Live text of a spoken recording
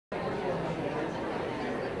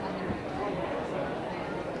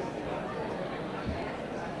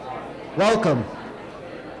Welcome.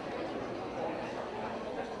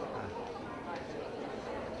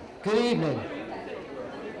 Good evening.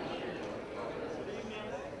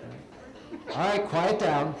 All right, quiet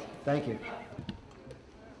down. Thank you.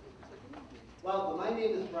 Welcome. My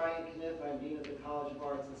name is Brian Kniff. I'm Dean of the College of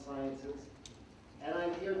Arts and Sciences, and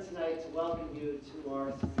I'm here tonight to welcome you to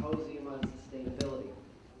our Symposium on Sustainability.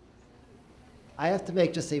 I have to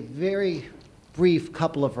make just a very brief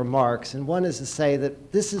couple of remarks, and one is to say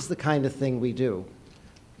that this is the kind of thing we do.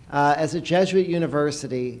 As a Jesuit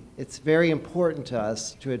university, it's very important to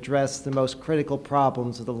us to address the most critical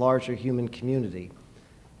problems of the larger human community.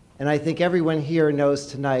 And I think everyone here knows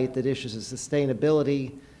tonight that issues of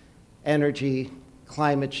sustainability, energy,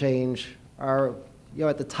 climate change are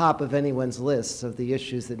at the top of anyone's lists of the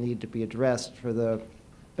issues that need to be addressed for the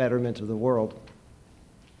betterment of the world.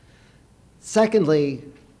 Secondly,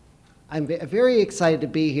 I'm very excited to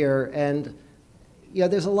be here, and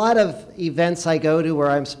there's a lot of events I go to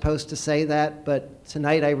where I'm supposed to say that, but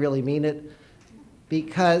tonight I really mean it,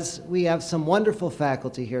 because we have some wonderful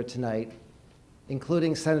faculty here tonight,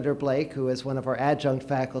 including Senator Blake, who is one of our adjunct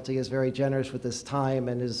faculty, is very generous with his time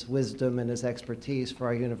and his wisdom and his expertise for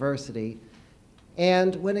our university.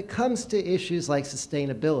 And when it comes to issues like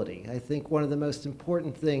sustainability, I think one of the most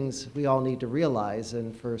important things we all need to realize,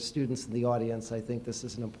 and for students in the audience, I think this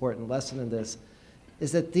is an important lesson in this,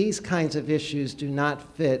 is that these kinds of issues do not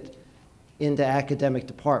fit into academic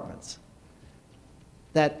departments.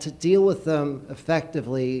 That to deal with them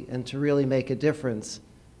effectively and to really make a difference,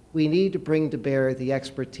 we need to bring to bear the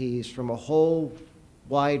expertise from a whole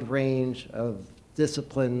wide range of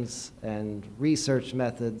disciplines and research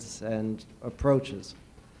methods and approaches.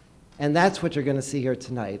 And that's what you're going to see here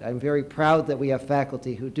tonight. I'm very proud that we have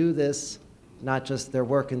faculty who do this, not just their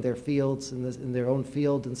work in their fields, in their own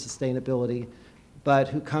field in sustainability, but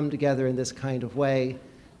who come together in this kind of way,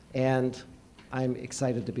 and I'm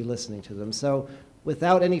excited to be listening to them. So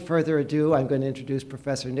without any further ado, I'm going to introduce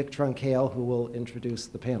Professor Nick Truncale, who will introduce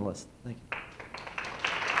the panelists. Thank you.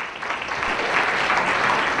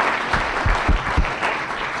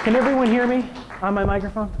 Can everyone hear me on my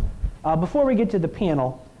microphone? Before we get to the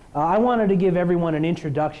panel, I wanted to give everyone an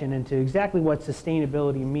introduction into exactly what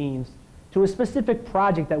sustainability means to a specific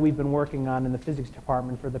project that we've been working on in the physics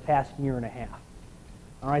department for the past year and a half.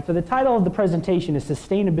 All right, so the title of the presentation is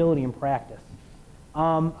Sustainability in Practice.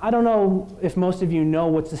 I don't know if most of you know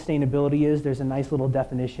what sustainability is. There's a nice little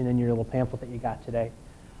definition in your little pamphlet that you got today.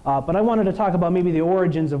 But I wanted to talk about maybe the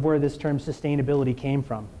origins of where this term sustainability came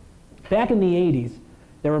from. Back in the 80s,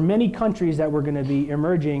 there were many countries that were going to be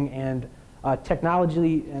emerging and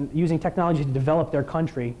using technology to develop their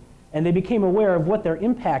country, and they became aware of what their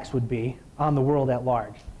impacts would be on the world at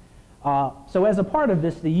large. So as a part of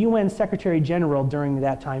this, the UN Secretary General during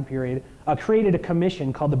that time period created a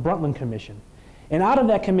commission called the Brundtland Commission. And out of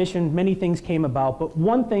that commission, many things came about, but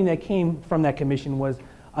one thing that came from that commission was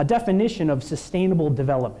a definition of sustainable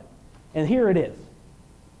development. And here it is.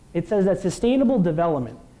 It says that sustainable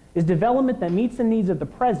development is development that meets the needs of the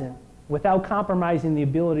present without compromising the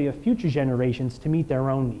ability of future generations to meet their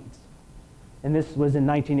own needs. And this was in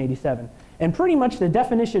 1987. And pretty much the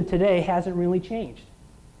definition today hasn't really changed.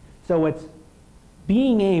 So it's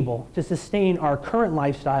being able to sustain our current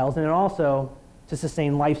lifestyles and also to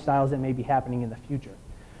sustain lifestyles that may be happening in the future.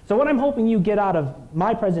 So what I'm hoping you get out of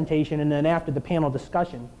my presentation and then after the panel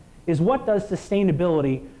discussion is, what does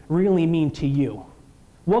sustainability really mean to you?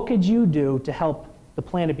 What could you do to help the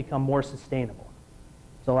planet become more sustainable?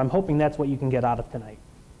 So I'm hoping that's what you can get out of tonight.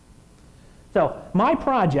 So my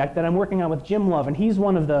project that I'm working on with Jim Loven, he's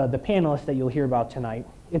one of the panelists that you'll hear about tonight.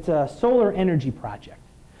 It's a solar energy project.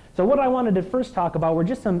 So what I wanted to first talk about were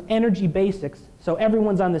just some energy basics so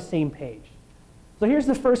everyone's on the same page. So here's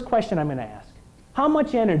the first question I'm going to ask. How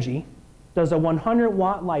much energy does a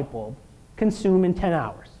 100-watt light bulb consume in 10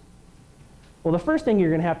 hours? Well, the first thing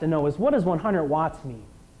you're going to have to know is, what does 100 watts mean?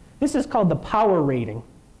 This is called the power rating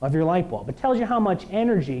of your light bulb. It tells you how much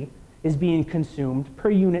energy is being consumed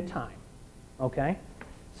per unit time. Okay?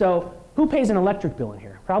 So who pays an electric bill in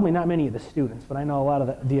here? Probably not many of the students, but I know a lot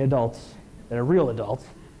of the adults that are real adults.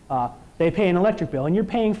 They pay an electric bill, and you're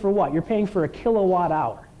paying for what? You're paying for a kilowatt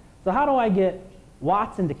hour. So how do I get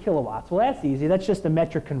watts into kilowatts? Well, that's easy. That's just a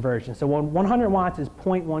metric conversion. So 100 watts is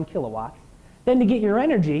 0.1 kilowatts. Then to get your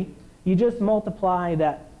energy, you just multiply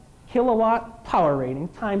that kilowatt power rating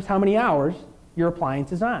times how many hours your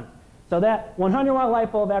appliance is on. So that 100-watt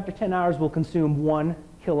light bulb after 10 hours will consume 1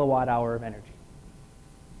 kilowatt hour of energy.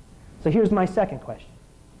 So here's my second question.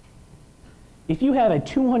 If you have a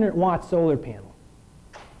 200-watt solar panel,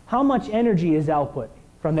 how much energy is output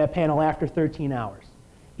from that panel after 13 hours?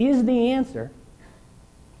 Is the answer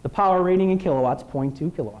The power rating in kilowatts,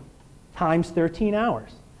 0.2 kilowatts, times 13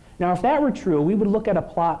 hours. Now, if that were true, we would look at a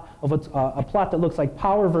plot that looks like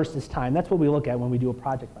power versus time. That's what we look at when we do a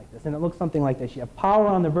project like this. And it looks something like this. You have power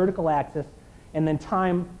on the vertical axis and then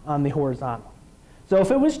time on the horizontal. So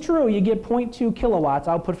if it was true, you get 0.2 kilowatts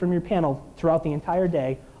output from your panel throughout the entire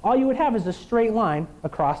day, all you would have is a straight line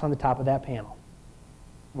across on the top of that panel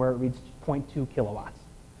where it reads 0.2 kilowatts.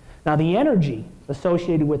 Now, the energy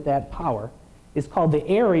associated with that power is called the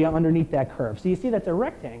area underneath that curve. So you see that's a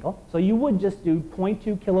rectangle. So you would just do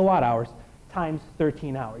 0.2 kilowatt hours times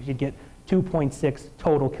 13 hours. You'd get 2.6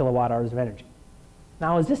 total kilowatt hours of energy.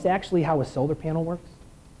 Now, is this actually how a solar panel works?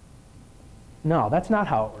 No, that's not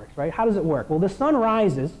how it works, right? How does it work? Well, the sun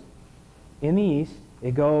rises in the east,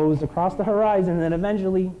 it goes across the horizon, and then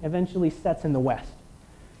eventually sets in the west.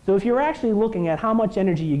 So if you're actually looking at how much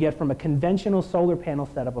energy you get from a conventional solar panel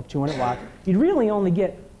setup of 200 watts, you'd really only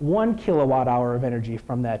get 1 kilowatt hour of energy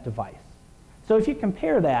from that device. So if you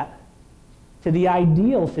compare that to the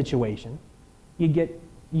ideal situation,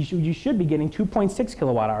 you should be getting 2.6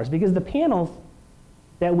 kilowatt hours, because the panels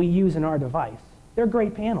that we use in our device, they're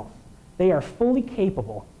great panels. They are fully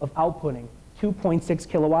capable of outputting 2.6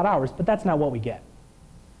 kilowatt hours, but that's not what we get.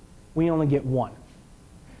 We only get 1.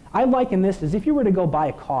 I liken this as if you were to go buy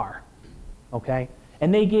a car, okay,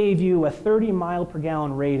 and they gave you a 30 mile per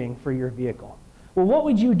gallon rating for your vehicle. Well, what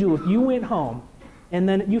would you do if you went home and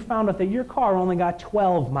then you found out that your car only got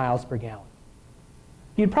 12 miles per gallon?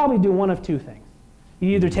 You'd probably do one of two things.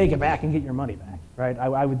 You'd either take it back and get your money back, right?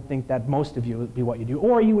 I would think that most of you would be what you do.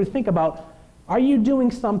 Or you would think about, are you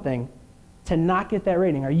doing something to not get that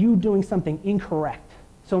rating? Are you doing something incorrect?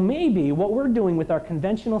 So maybe what we're doing with our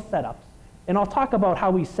conventional setups, and I'll talk about how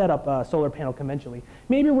we set up a solar panel conventionally,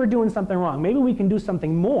 maybe we're doing something wrong. Maybe we can do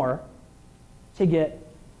something more to get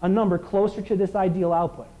a number closer to this ideal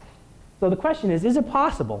output. So the question is it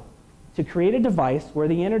possible to create a device where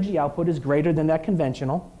the energy output is greater than that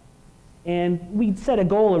conventional? And we set a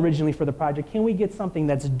goal originally for the project. Can we get something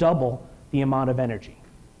that's double the amount of energy?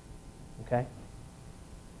 Okay?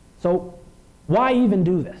 So why even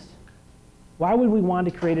do this? Why would we want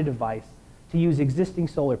to create a device to use existing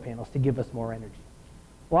solar panels to give us more energy?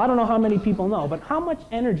 Well, I don't know how many people know, but how much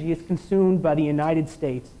energy is consumed by the United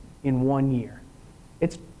States in 1 year?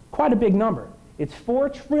 It's quite a big number. It's 4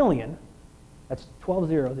 trillion, that's 12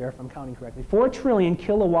 zeros there if I'm counting correctly, 4 trillion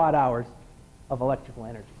kilowatt hours of electrical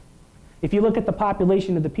energy. If you look at the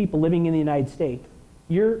population of the people living in the United States,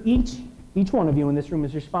 each one of you in this room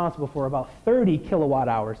is responsible for about 30 kilowatt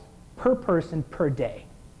hours per person per day.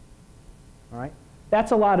 All right?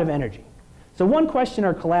 That's a lot of energy. So one question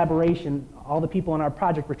our collaboration, all the people in our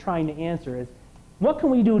project were trying to answer is, what can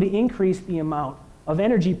we do to increase the amount of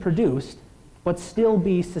energy produced but still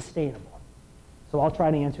be sustainable? So I'll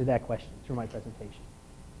try to answer that question through my presentation.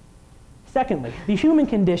 Secondly, the human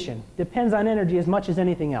condition depends on energy as much as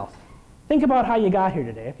anything else. Think about how you got here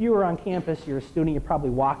today. If you were on campus, you're a student, you probably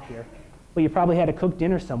walked here. Well, you probably had to cook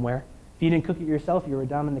dinner somewhere. If you didn't cook it yourself, you were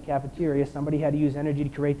down in the cafeteria. Somebody had to use energy to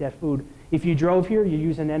create that food. If you drove here, you're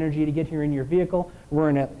using energy to get here in your vehicle. We're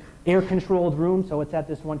in an air-controlled room, so it's at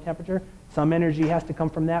this one temperature. Some energy has to come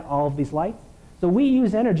from that, all of these lights. So we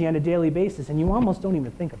use energy on a daily basis, and you almost don't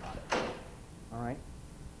even think about it. All right?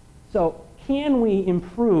 So can we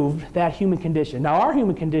improve that human condition? Now, our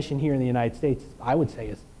human condition here in the United States, I would say,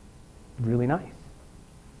 is really nice.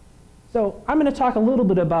 So I'm going to talk a little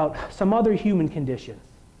bit about some other human conditions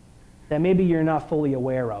that maybe you're not fully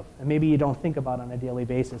aware of, and maybe you don't think about on a daily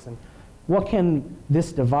basis. And what can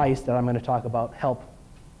this device that I'm going to talk about help?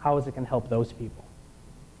 How is it going to help those people?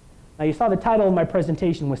 Now, you saw the title of my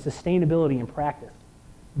presentation was Sustainability in Practice.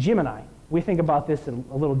 Jim and I, we think about this a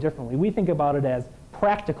little differently. We think about it as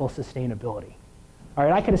practical sustainability. All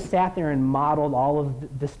right, I could have sat there and modeled all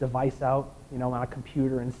of this device out, on a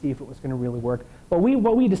computer and see if it was going to really work. But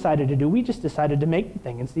what we decided to do, we just decided to make the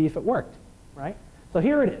thing and see if it worked, right? So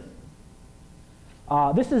here it is.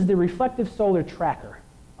 This is the reflective solar tracker.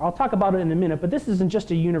 I'll talk about it in a minute, but this isn't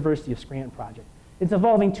just a University of Scranton project. It's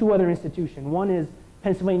involving 2 other institutions. One is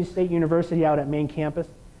Pennsylvania State University out at main campus,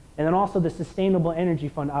 and then also the Sustainable Energy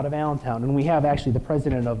Fund out of Allentown. And we have actually the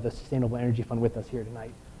president of the Sustainable Energy Fund with us here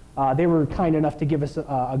tonight. They were kind enough to give us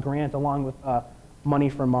a grant along with money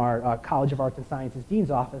from our College of Arts and Sciences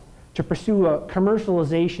Dean's office to pursue a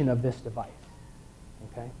commercialization of this device.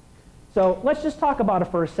 Okay? So let's just talk about it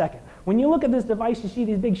for a second. When you look at this device, you see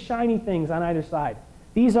these big shiny things on either side.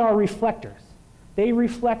 These are reflectors. They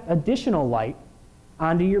reflect additional light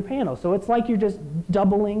onto your panel. So it's like you're just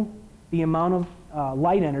doubling the amount of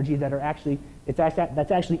light energy that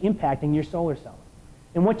that's actually impacting your solar cells.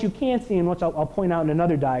 And what you can't see, and which I'll point out in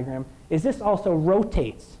another diagram, is this also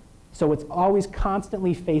rotates. So it's always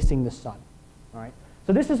constantly facing the sun. All right?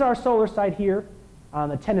 So this is our solar site here on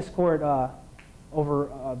the tennis court over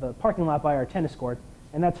the parking lot by our tennis court.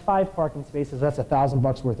 And that's 5 parking spaces. That's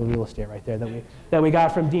 $1,000 worth of real estate right there that we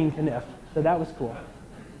got from Dean Kniff. So that was cool.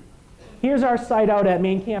 Here's our site out at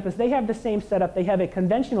main campus. They have the same setup. They have a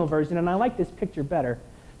conventional version, and I like this picture better.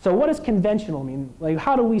 So what does conventional mean? Like,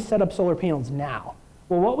 how do we set up solar panels now?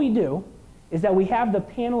 Well, what we do is that we have the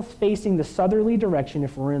panels facing the southerly direction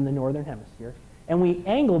if we're in the northern hemisphere, and we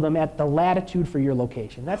angle them at the latitude for your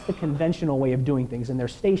location. That's the conventional way of doing things, and they're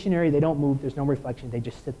stationary. They don't move. There's no reflection. They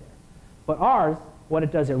just sit there. But ours, what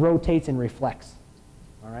it does, it rotates and reflects.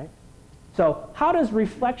 All right? So how does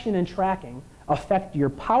reflection and tracking affect your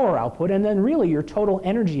power output and then really your total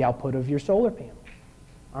energy output of your solar panels?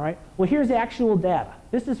 All right? Well, here's actual data.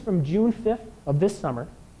 This is from June 5th of this summer.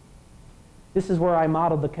 This is where I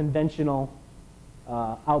modeled the conventional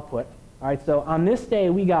output. All right, so on this day,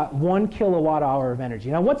 we got 1 kilowatt hour of energy.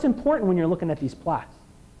 Now, what's important when you're looking at these plots?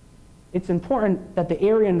 It's important that the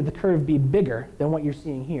area under the curve be bigger than what you're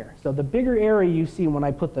seeing here. So the bigger area you see when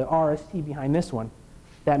I put the RST behind this one,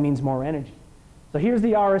 that means more energy. So here's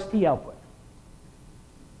the RST output.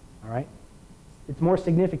 All right? It's more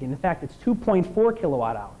significant. In fact, it's 2.4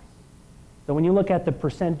 kilowatt hours. So when you look at the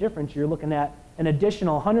percent difference, you're looking at an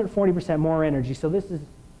additional 140% more energy. So this is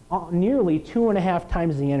nearly 2.5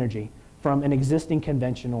 times the energy from an existing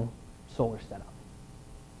conventional solar setup.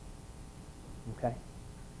 Okay?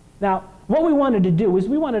 Now, what we wanted to do is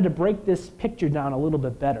we wanted to break this picture down a little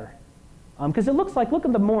bit better. Because it looks like, look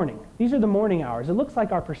at the morning. These are the morning hours. It looks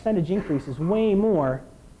like our percentage increase is way more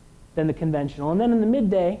than the conventional. And then in the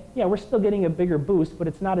midday, yeah, we're still getting a bigger boost, but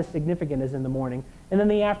it's not as significant as in the morning. And then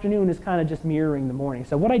the afternoon is kind of just mirroring the morning.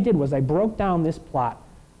 So what I did was I broke down this plot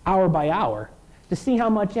hour by hour to see how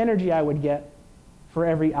much energy I would get for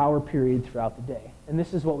every hour period throughout the day. And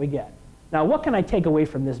this is what we get. Now, what can I take away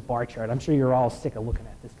from this bar chart? I'm sure you're all sick of looking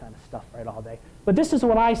at this kind of stuff right all day. But this is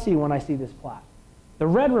what I see when I see this plot. The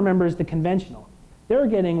red, remember, is the conventional. They're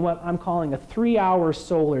getting what I'm calling a 3-hour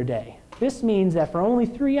solar day. This means that for only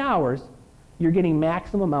 3 hours, you're getting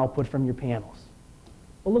maximum output from your panels.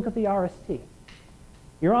 Well, look at the RST.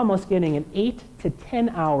 You're almost getting an 8 to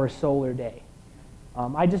 10-hour solar day.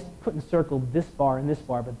 I just put and circled this bar and this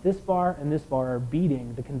bar, but this bar and this bar are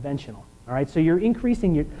beating the conventional. All right, so you're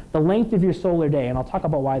increasing the length of your solar day, and I'll talk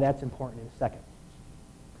about why that's important in a second.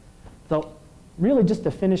 So really, just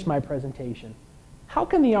to finish my presentation, how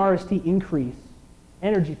can the RST increase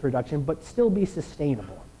energy production but still be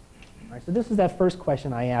sustainable? All right, so this is that first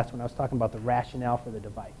question I asked when I was talking about the rationale for the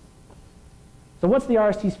device. So what's the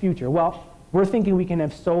RST's future? Well, we're thinking we can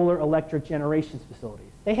have solar electric generation facilities.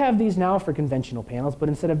 They have these now for conventional panels, but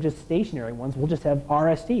instead of just stationary ones, we'll just have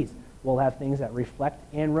RSTs. We'll have things that reflect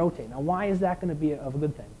and rotate. Now, why is that going to be a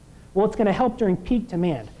good thing? Well, it's going to help during peak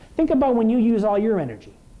demand. Think about when you use all your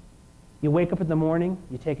energy. You wake up in the morning,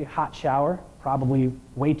 you take a hot shower, probably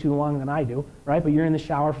way too long than I do, right? But you're in the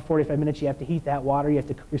shower for 45 minutes. You have to heat that water. You have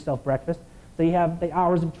to cook yourself breakfast. So you have the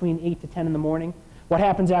hours between 8 to 10 in the morning. What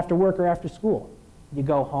happens after work or after school? You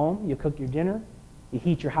go home, you cook your dinner, you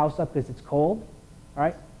heat your house up because it's cold, all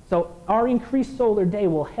right? So our increased solar day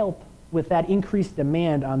will help with that increased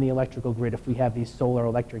demand on the electrical grid if we have these solar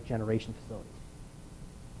electric generation facilities.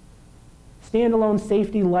 Standalone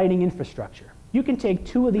safety lighting infrastructure. You can take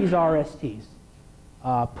 2 of these RSTs,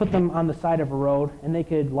 put them on the side of a road, and they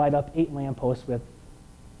could light up 8 lampposts with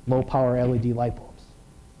low-power LED light bulbs.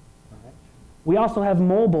 All right. We also have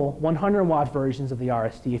mobile 100-watt versions of the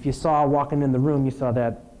RST. If you saw walking in the room, you saw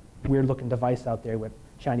that weird-looking device out there with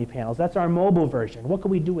shiny panels. That's our mobile version. What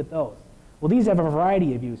can we do with those? Well, these have a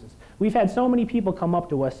variety of uses. We've had so many people come up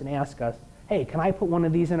to us and ask us, hey, can I put one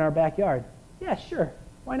of these in our backyard? Yeah, sure.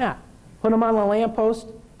 Why not? Put them on a lamppost,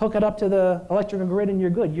 hook it up to the electrical grid, and you're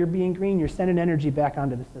good. You're being green. You're sending energy back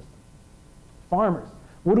onto the system. Farmers.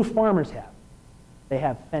 What do farmers have? They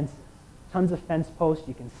have fences. Tons of fence posts.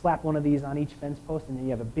 You can slap one of these on each fence post, and then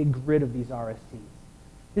you have a big grid of these RSTs.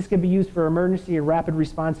 This can be used for emergency or rapid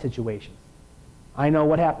response situations. I know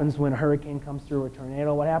what happens when a hurricane comes through or a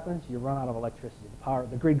tornado. What happens? You run out of electricity.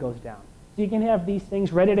 The grid goes down. So you can have these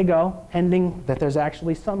things ready to go, pending that there's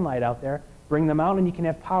actually sunlight out there. Bring them out, and you can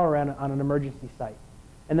have power on an emergency site.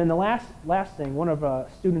 And then the last thing, one of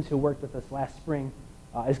students who worked with us last spring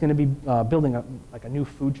is going to be building a new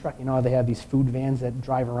food truck. You know how they have these food vans that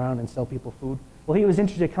drive around and sell people food? Well, he was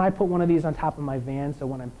interested. Can I put one of these on top of my van so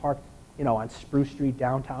when I'm parked, you know, on Spruce Street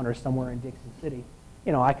downtown or somewhere in Dixon City,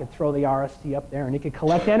 you know, I could throw the RST up there and it could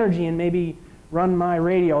collect energy and maybe run my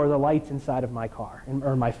radio or the lights inside of my car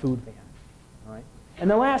or my food van. All right? And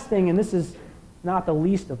the last thing, and this is not the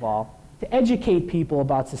least of all, to educate people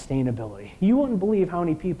about sustainability. You wouldn't believe how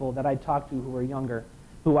many people that I talk to who are younger,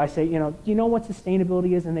 who I say, do you know what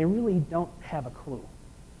sustainability is? And they really don't have a clue.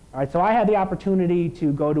 All right, so I had the opportunity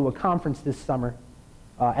to go to a conference this summer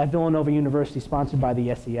at Villanova University, sponsored by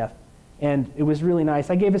the SEF, and it was really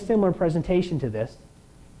nice. I gave a similar presentation to this,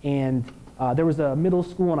 and there was a middle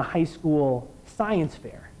school and a high school science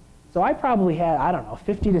fair. So I probably had, I don't know,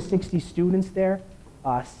 50 to 60 students there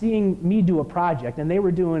seeing me do a project, and they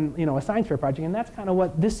were doing, a science fair project, and that's kind of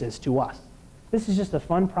what this is to us. This is just a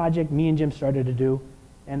fun project me and Jim started to do,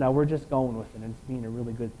 and we're just going with it, and it's being a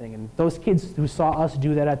really good thing. And those kids who saw us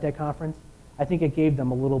do that at that conference, I think it gave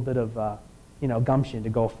them a little bit of, gumption to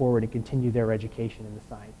go forward and continue their education in the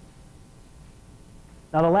science.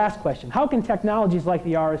 Now the last question, how can technologies like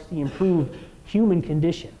the RST improve human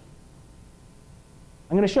condition?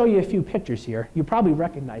 I'm going to show you a few pictures here. You probably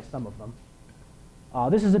recognize some of them.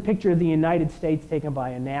 This is a picture of the United States taken by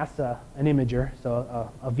a NASA, an imager,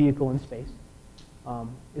 so a vehicle in space.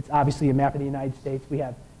 It's obviously a map of the United States.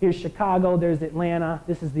 Here's Chicago, there's Atlanta,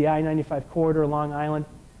 this is the I-95 corridor, Long Island.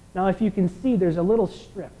 Now if you can see, there's a little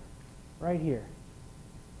strip right here.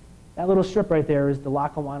 That little strip right there is the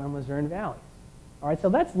Lackawanna and Luzerne Valley. All right, so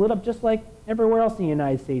that's lit up just like everywhere else in the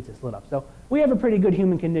United States is lit up. So we have a pretty good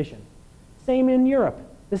human condition. Same in Europe.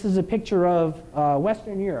 This is a picture of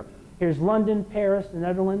Western Europe. Here's London, Paris, the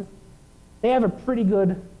Netherlands. They have a pretty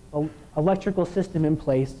good electrical system in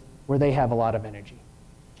place where they have a lot of energy.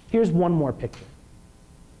 Here's one more picture.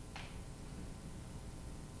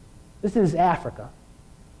 This is Africa.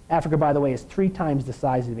 Africa, by the way, is 3 times the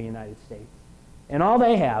size of the United States. And all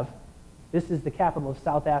they have, this is the capital of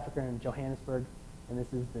South Africa in Johannesburg, and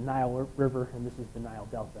this is the Nile River, and this is the Nile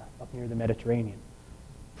Delta up near the Mediterranean.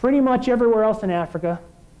 Pretty much everywhere else in Africa,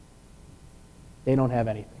 they don't have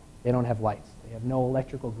anything. They don't have lights. They have no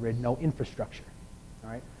electrical grid, no infrastructure. All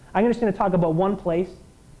right? I'm just going to talk about one place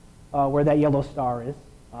where that yellow star is.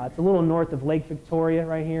 It's a little north of Lake Victoria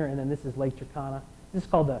right here, and then this is Lake Turkana. This is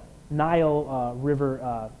called the Nile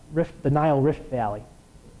the Nile Rift Valley.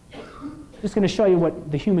 Just going to show you what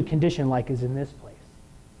the human condition is in this place.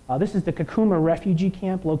 This is the Kakuma refugee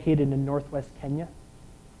camp located in northwest Kenya.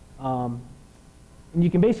 And you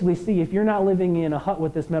can basically see if you're not living in a hut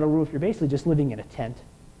with this metal roof, you're basically just living in a tent.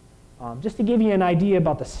 Just to give you an idea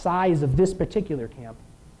about the size of this particular camp,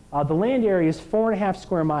 the land area is 4.5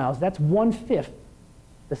 square miles. That's 1/5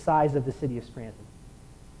 the size of the city of Scranton.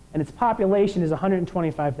 And its population is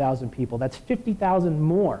 125,000 people. That's 50,000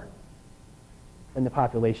 more than the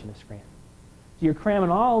population of Scranton. So you're cramming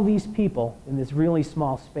all these people in this really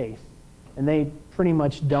small space, and they pretty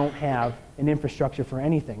much don't have an infrastructure for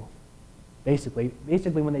anything. Basically,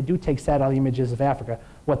 when they do take satellite images of Africa,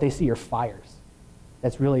 what they see are fires.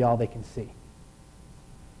 That's really all they can see.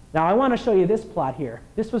 Now I want to show you this plot here.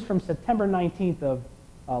 This was from September 19th of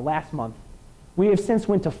last month. We have since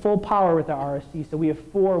went to full power with the RST, so we have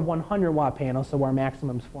 4 100-watt panels, so our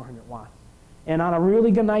maximum is 400 watts. And on a really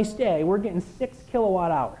good, nice day, we're getting 6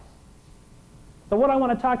 kilowatt hours. So what I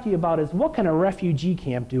want to talk to you about is what can a refugee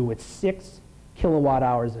camp do with 6 kilowatt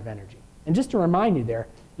hours of energy? And just to remind you there,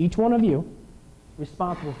 each one of you is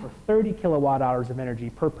responsible for 30 kilowatt hours of energy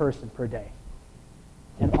per person per day.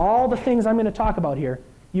 And all the things I'm going to talk about here,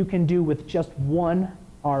 you can do with just one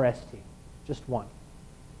RST, just one.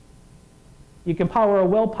 You can power a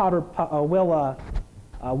water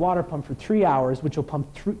pump for 3 hours, which will pump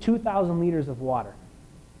 2,000 liters of water.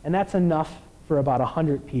 And that's enough for about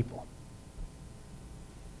 100 people.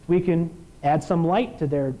 We can add some light to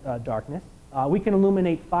their darkness. We can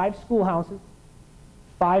illuminate 5 schoolhouses,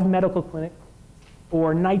 5 medical clinics,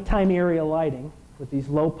 or nighttime area lighting with these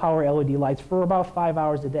low-power LED lights for about 5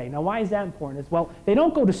 hours a day. Now, why is that important? Well, they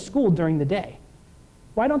don't go to school during the day.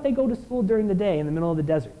 Why don't they go to school during the day in the middle of the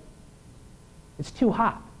desert? It's too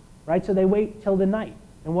hot, right? So they wait till the night.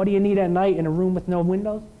 And what do you need at night in a room with no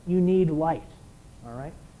windows? You need light, all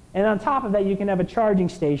right? And on top of that, you can have a charging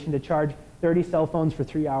station to charge 30 cell phones for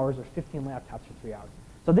 3 hours or 15 laptops for 3 hours.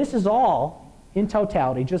 So this is all, in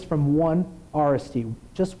totality, just from one RST,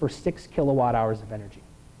 just for 6 kilowatt hours of energy.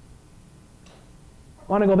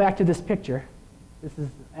 I want to go back to this picture. This is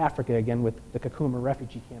Africa again with the Kakuma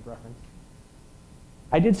refugee camp reference.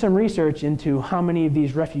 I did some research into how many of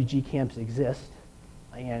these refugee camps exist,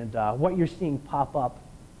 and what you're seeing pop up,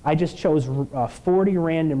 I just chose 40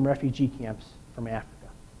 random refugee camps from Africa.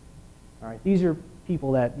 All right, these are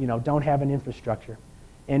people that don't have an infrastructure,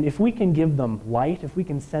 and if we can give them light, if we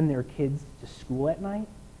can send their kids to school at night,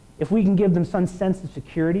 if we can give them some sense of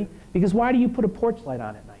security, because why do you put a porch light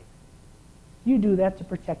on at night? You do that to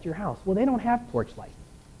protect your house. Well, they don't have porch lights.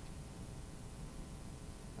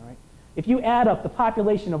 All right. If you add up the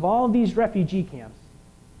population of all of these refugee camps,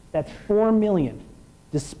 that's 4 million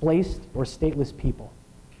displaced or stateless people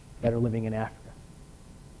that are living in Africa.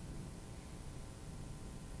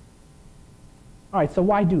 All right, so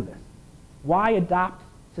why do this? Why adopt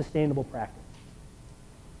sustainable practice?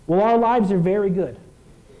 Well, our lives are very good.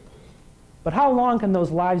 But how long can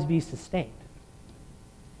those lives be sustained?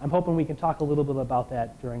 I'm hoping we can talk a little bit about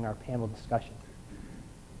that during our panel discussion.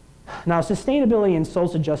 Now, sustainability and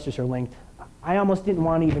social justice are linked. I almost didn't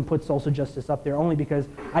want to even put social justice up there only because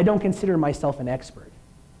I don't consider myself an expert.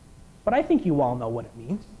 But I think you all know what it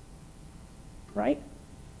means, right?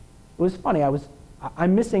 It was funny.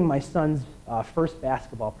 I'm missing my son's first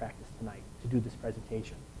basketball practice tonight to do this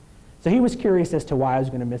presentation. So he was curious as to why I was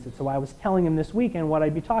going to miss it. So I was telling him this weekend what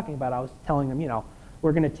I'd be talking about. I was telling him, you know,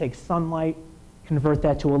 we're going to take sunlight, convert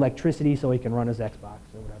that to electricity so he can run his Xbox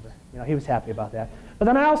or whatever. You know, he was happy about that. But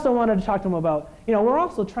then I also wanted to talk to him about, you know, we're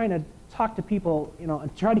also trying to talk to people, you know,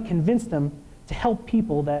 and try to convince them to help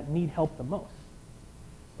people that need help the most.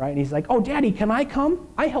 Right? And he's like, oh, Daddy, can I come?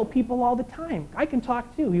 I help people all the time. I can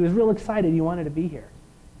talk too. He was real excited. He wanted to be here.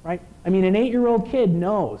 Right? I mean, an 8-year-old kid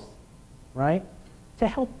knows, right, to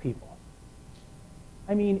help people.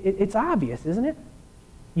 I mean, it's obvious, isn't it?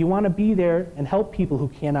 You want to be there and help people who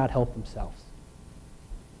cannot help themselves.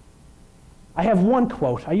 I have one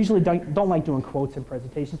quote. I usually don't like doing quotes in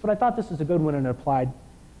presentations, but I thought this was a good one and it applied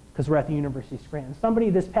because we're at the University of Scranton. Somebody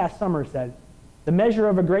this past summer said, the measure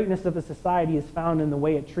of a greatness of a society is found in the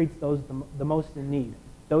way it treats those the most in need,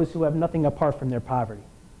 those who have nothing apart from their poverty.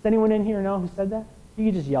 Does anyone in here know who said that?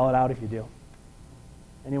 You can just yell it out if you do.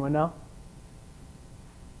 Anyone know?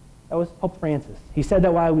 That was Pope Francis. He said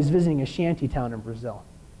that while he was visiting a shanty town in Brazil.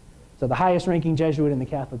 So the highest ranking Jesuit in the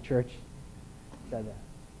Catholic Church said that.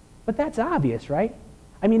 But that's obvious, right?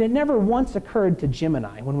 I mean, it never once occurred to Jim and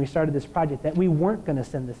I when we started this project that we weren't going to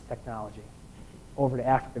send this technology over to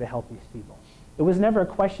Africa to help these people. It was never a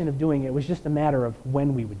question of doing it. It was just a matter of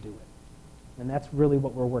when we would do it. And that's really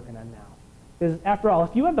what we're working on now. Because after all,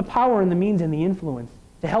 if you have the power and the means and the influence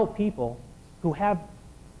to help people who have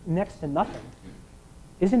next to nothing,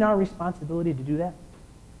 isn't our responsibility to do that?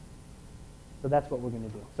 So that's what we're going to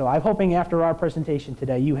do. So I'm hoping after our presentation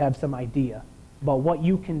today, you have some idea about what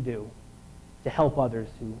you can do to help others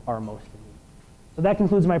who are most in need. So that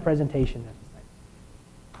concludes my presentation at this time.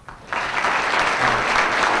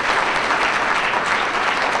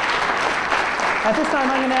 At this time,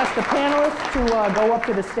 I'm going to ask the panelists to go up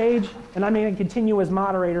to the stage, and I'm going to continue as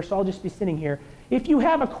moderator, so I'll just be sitting here. If you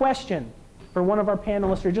have a question for one of our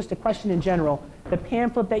panelists, or just a question in general, the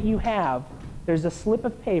pamphlet that you have, there's a slip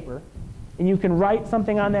of paper, and you can write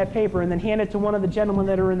something on that paper and then hand it to one of the gentlemen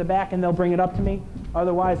that are in the back, and they'll bring it up to me.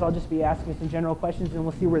 Otherwise, I'll just be asking some general questions, and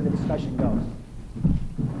we'll see where the discussion goes.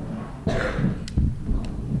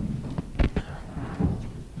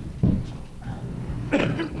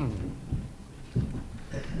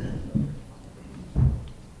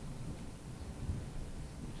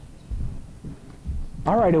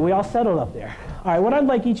 All right, are we all settled up there? All right, what I'd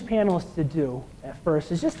like each panelist to do at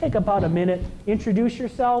first is just take about a minute, introduce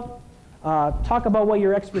yourself, talk about what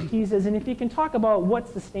your expertise is, and if you can talk about what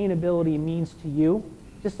sustainability means to you,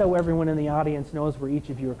 just so everyone in the audience knows where each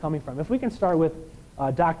of you are coming from. If we can start with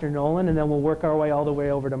Dr. Nolan, and then we'll work our way all the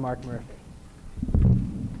way over to Mark Murphy.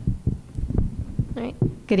 All right.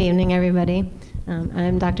 Good evening, everybody.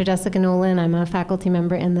 I'm Dr. Jessica Nolan. I'm a faculty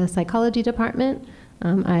member in the psychology department.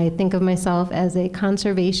 I think of myself as a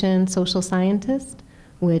conservation social scientist,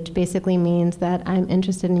 which basically means that I'm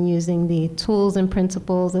interested in using the tools and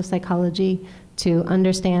principles of psychology to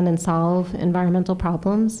understand and solve environmental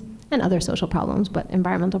problems and other social problems, but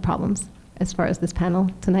environmental problems as far as this panel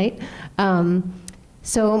tonight.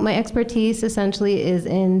 So my expertise essentially is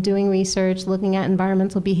in doing research, looking at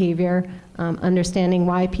environmental behavior, understanding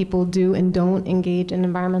why people do and don't engage in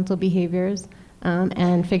environmental behaviors,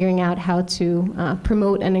 and figuring out how to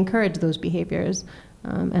promote and encourage those behaviors.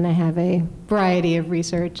 And I have a variety of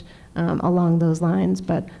research along those lines,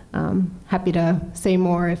 but happy to say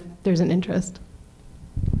more if there's an interest.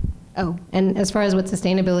 Oh, and as far as what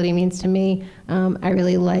sustainability means to me, I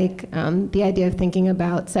really like the idea of thinking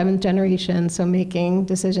about seventh generation, so making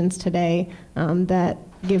decisions today that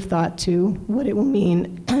give thought to what it will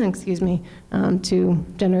mean, excuse me, to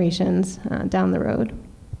generations down the road.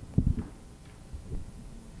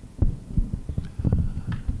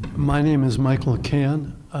 My name is Michael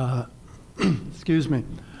Cann. Excuse me.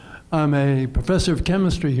 I'm a professor of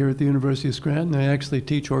chemistry here at the University of Scranton. I actually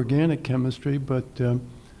teach organic chemistry, but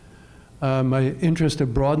my interests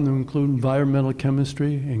have broadened to include environmental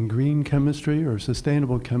chemistry and green chemistry or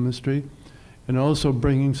sustainable chemistry. and also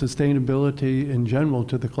bringing sustainability in general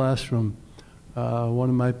to the classroom. One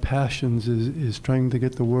of my passions is trying to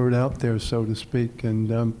get the word out there, so to speak.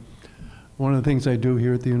 And one of the things I do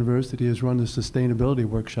here at the university is run a sustainability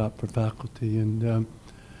workshop for faculty. And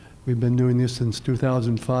we've been doing this since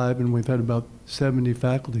 2005, and we've had about 70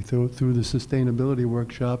 faculty through the sustainability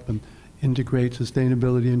workshop and integrate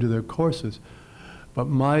sustainability into their courses. But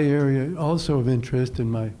my area also of interest in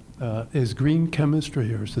my is green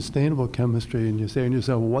chemistry or sustainable chemistry. And you're saying to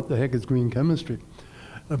yourself, well, what the heck is green chemistry?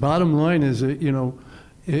 The bottom line is that, you know,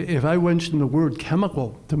 if I mention the word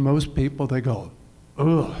chemical to most people, they go,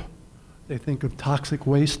 ugh. They think of toxic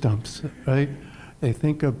waste dumps, right? They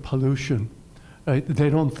think of pollution. Right? They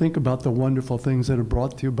don't think about the wonderful things that are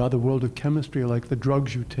brought to you by the world of chemistry, like the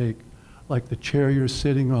drugs you take, like the chair you're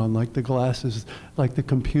sitting on, like the glasses, like the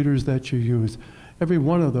computers that you use. Every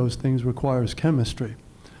one of those things requires chemistry.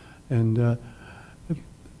 And,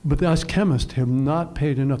 but us chemists have not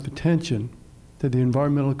paid enough attention to the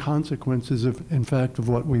environmental consequences of, in fact, of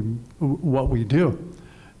what we do.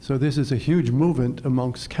 So this is a huge movement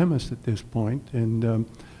amongst chemists at this point. And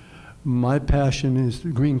my passion is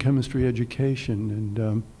green chemistry education.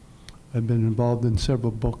 And I've been involved in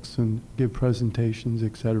several books and give presentations,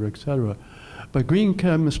 et cetera, et cetera. But green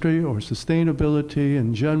chemistry or sustainability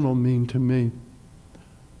in general mean to me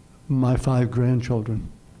my 5 grandchildren.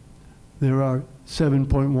 There are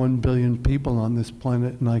 7.1 billion people on this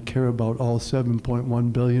planet, and I care about all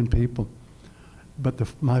 7.1 billion people. But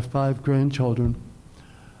my 5 grandchildren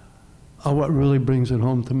are what really brings it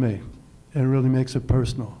home to me and really makes it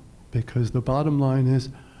personal. Because the bottom line is,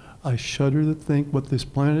 I shudder to think what this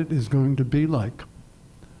planet is going to be like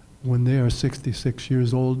when they are 66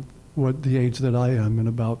 years old, what the age that I am in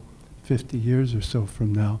about 50 years or so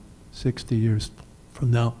from now, 60 years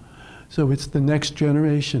from now. So it's the next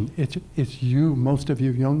generation. It's you, most of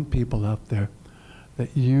you young people out there,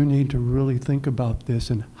 that you need to really think about this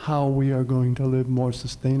and how we are going to live more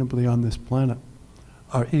sustainably on this planet.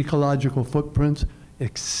 Our ecological footprint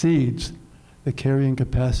exceeds the carrying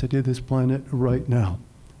capacity of this planet right now.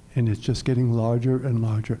 And it's just getting larger and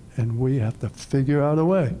larger. And we have to figure out a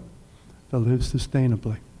way to live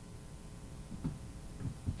sustainably.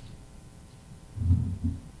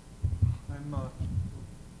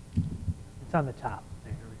 It's on the top.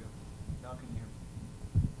 There, here we go. Now can you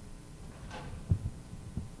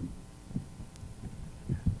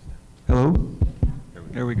hear me? Hello?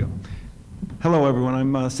 There we go. Hello, everyone.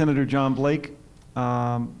 I'm Senator John Blake.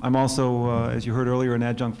 I'm also, as you heard earlier, an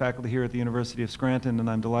adjunct faculty here at the University of Scranton, and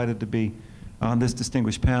I'm delighted to be on this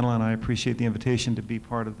distinguished panel, and I appreciate the invitation to be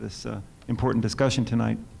part of this important discussion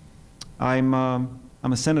tonight. I'm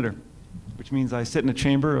a senator, which means I sit in a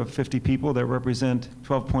chamber of 50 people that represent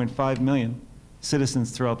 12.5 million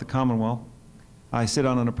citizens throughout the Commonwealth. I sit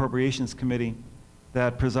on an appropriations committee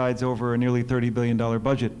that presides over a nearly $30 billion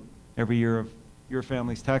budget every year of your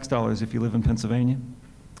family's tax dollars if you live in Pennsylvania.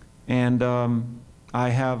 And I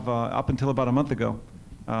have, up until about a month ago,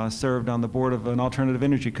 served on the board of an alternative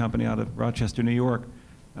energy company out of Rochester, New York,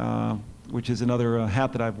 which is another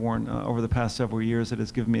hat that I've worn over the past several years that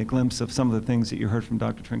has given me a glimpse of some of the things that you heard from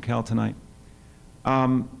Dr. Truncale tonight.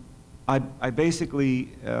 I basically,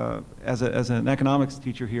 as an economics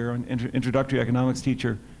teacher here, an introductory economics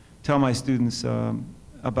teacher, tell my students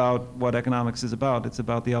about what economics is about. It's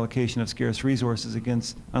about the allocation of scarce resources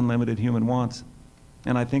against unlimited human wants.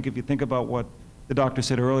 And I think if you think about what the doctor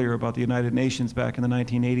said earlier about the United Nations back in the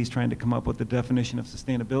 1980s trying to come up with the definition of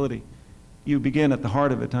sustainability, you begin at the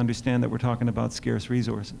heart of it to understand that we're talking about scarce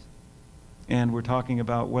resources. And we're talking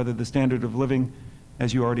about whether the standard of living,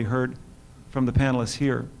 as you already heard from the panelists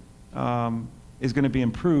here, is going to be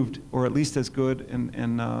improved, or at least as good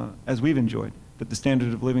and as we've enjoyed, that the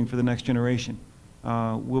standard of living for the next generation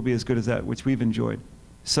will be as good as that which we've enjoyed.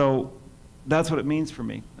 So that's what it means for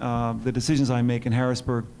me. The decisions I make in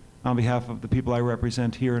Harrisburg on behalf of the people I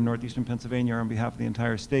represent here in northeastern Pennsylvania, or on behalf of the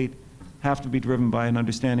entire state, have to be driven by an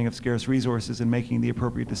understanding of scarce resources and making the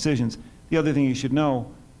appropriate decisions. The other thing you should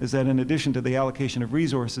know is that in addition to the allocation of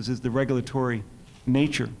resources is the regulatory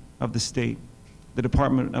nature of the state, the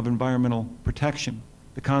Department of Environmental Protection,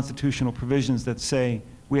 the constitutional provisions that say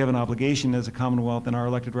we have an obligation as a Commonwealth and our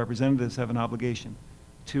elected representatives have an obligation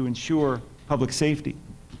to ensure public safety,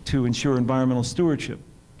 to ensure environmental stewardship,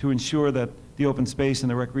 to ensure that the open space and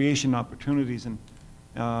the recreation opportunities and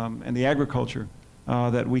the agriculture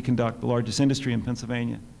that we conduct, the largest industry in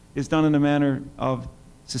Pennsylvania, is done in a manner of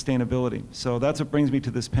sustainability. So that's what brings me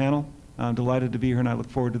to this panel. I'm delighted to be here and I look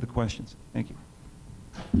forward to the questions. Thank you.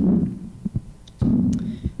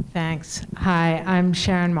 Thanks. Hi, I'm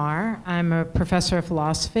Sharon Meagher. I'm a professor of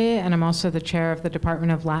philosophy, and I'm also the chair of the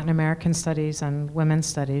Department of Latin American Studies and Women's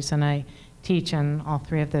Studies, and I teach in all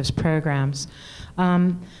three of those programs.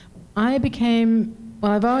 I've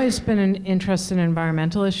always been interested in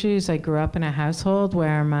environmental issues. I grew up in a household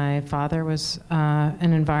where my father was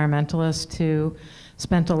an environmentalist who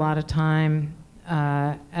spent a lot of time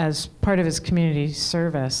as part of his community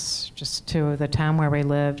service just to the town where we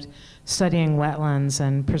lived, studying wetlands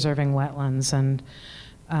and preserving wetlands. And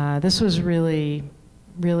this was really,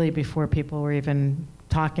 really before people were even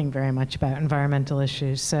talking very much about environmental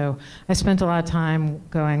issues. So I spent a lot of time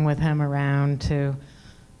going with him around to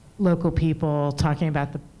local people, talking about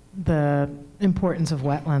the importance of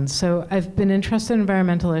wetlands. So I've been interested in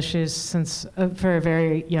environmental issues since for a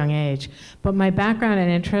very young age. But my background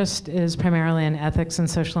and interest is primarily in ethics and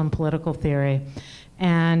social and political theory.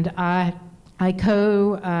 And I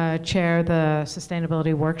co-chair the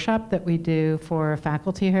sustainability workshop that we do for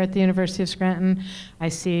faculty here at the University of Scranton. I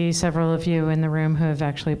see several of you in the room who have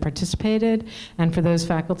actually participated. And for those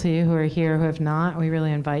faculty who are here who have not, we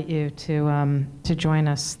really invite you to join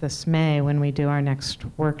us this May when we do our next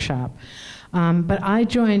workshop. But I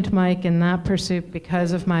joined Mike in that pursuit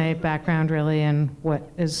because of my background really in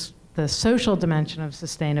what is the social dimension of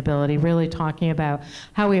sustainability, really talking about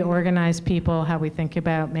how we organize people, how we think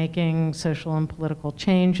about making social and political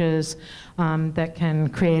changes that can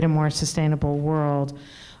create a more sustainable world.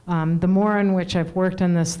 The more in which I've worked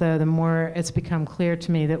on this, though, the more it's become clear to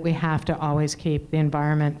me that we have to always keep the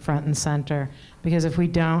environment front and center, because if we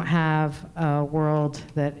don't have a world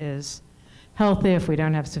that is healthy, if we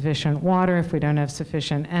don't have sufficient water, if we don't have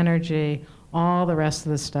sufficient energy, all the rest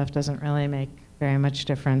of the stuff doesn't really make very much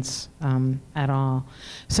difference at all.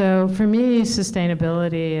 So for me,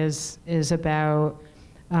 sustainability is about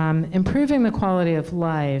improving the quality of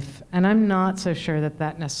life, and I'm not so sure that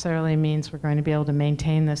that necessarily means we're going to be able to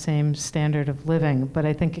maintain the same standard of living, but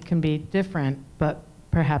I think it can be different, but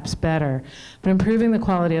perhaps better. But improving the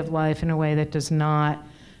quality of life in a way that does not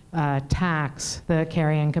tax the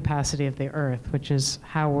carrying capacity of the earth, which is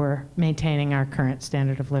how we're maintaining our current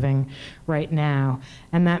standard of living right now.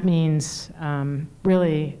 And that means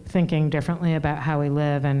really thinking differently about how we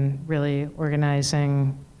live and really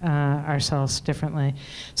organizing ourselves differently.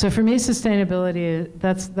 So for me, sustainability,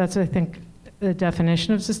 that's I think, the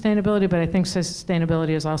definition of sustainability, but I think sustainability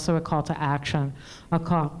is also a call to action, a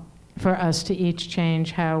call for us to each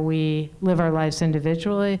change how we live our lives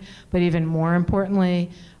individually, but even more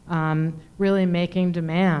importantly, really making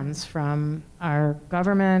demands from our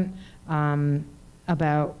government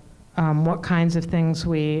about what kinds of things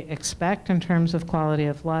we expect in terms of quality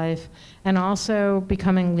of life, and also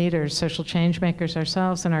becoming leaders, social change makers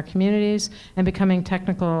ourselves in our communities, and becoming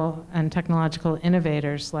technical and technological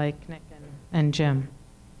innovators like Nick and Jim.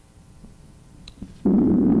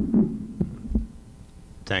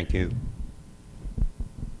 Thank you.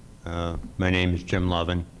 My name is Jim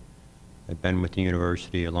Loven. I've been with the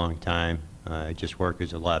university a long time. I just work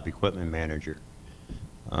as a lab equipment manager.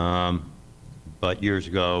 But years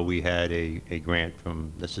ago, we had a grant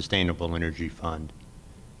from the Sustainable Energy Fund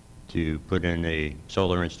to put in a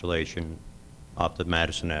solar installation off the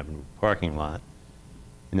Madison Avenue parking lot.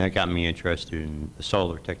 And that got me interested in the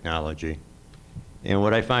solar technology. And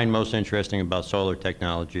what I find most interesting about solar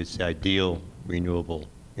technology is the ideal renewable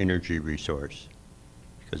energy resource.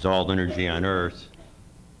 Because all energy on Earth,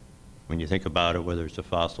 when you think about it, whether it's a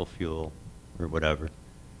fossil fuel or whatever,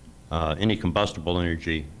 any combustible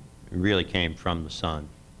energy really came from the sun.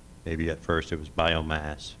 Maybe at first it was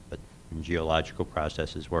biomass, but geological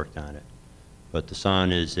processes worked on it. But the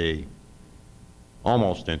sun is a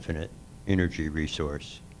almost infinite energy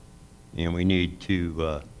resource, and we need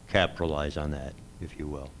to capitalize on that, if you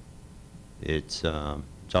will. It's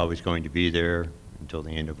always going to be there until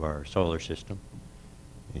the end of our solar system.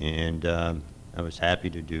 And I was happy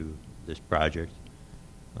to do this project.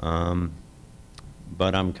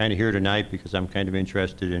 But I'm kind of here tonight because I'm kind of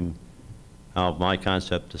interested in how my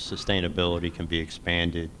concept of sustainability can be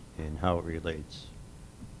expanded and how it relates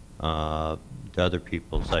to other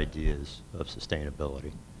people's ideas of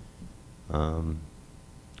sustainability.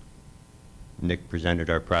 Nick presented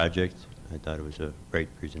our project. I thought it was a great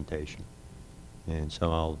presentation. And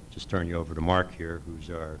so I'll just turn you over to Mark here, who's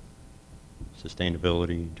our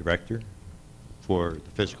sustainability director for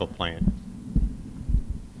the physical plant.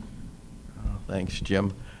 Thanks,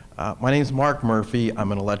 Jim. My name is Mark Murphy.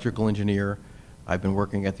 I'm an electrical engineer. I've been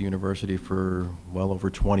working at the university for well over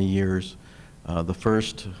 20 years. The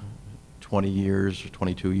first 20 years or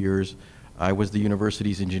 22 years, I was the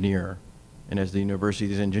university's engineer. And as the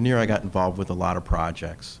university's engineer, I got involved with a lot of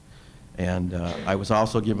projects. And I was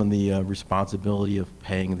also given the responsibility of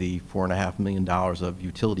paying the $4.5 million of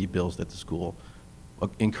utility bills that the school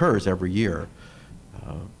incurs every year.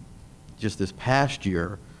 Just this past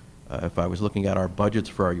year, if I was looking at our budgets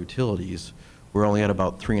for our utilities, we're only at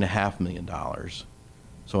about $3.5 million.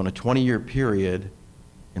 So in a 20-year period,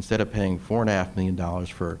 instead of paying $4.5 million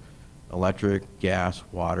for electric, gas,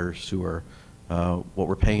 water, sewer, what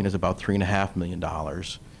we're paying is about $3.5 million.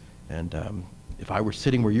 And if I were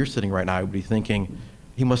sitting where you're sitting right now, I would be thinking,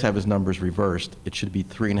 he must have his numbers reversed. It should be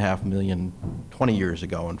 $3.5 million 20 years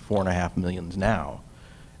ago and $4.5 million now.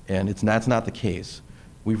 And that's not the case.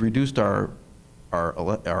 We've reduced our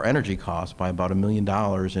energy costs by about $1 million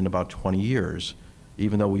in about 20 years,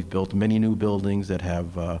 even though we've built many new buildings that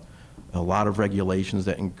have a lot of regulations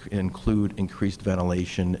that include increased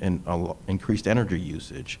ventilation and increased energy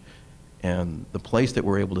usage. And the place that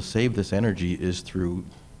we're able to save this energy is through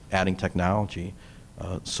adding technology.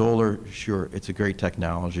 Solar, sure, it's a great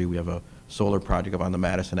technology. We have a solar project up on the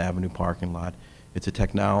Madison Avenue parking lot. It's a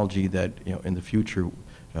technology that, in the future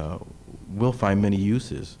will find many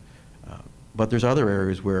uses. But there's other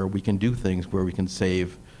areas where we can do things where we can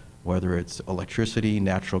save, whether it's electricity,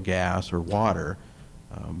 natural gas, or water.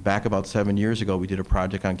 Back about 7 years ago, we did a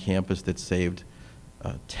project on campus that saved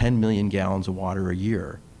 10 million gallons of water a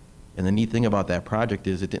year. And the neat thing about that project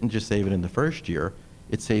is it didn't just save it in the first year,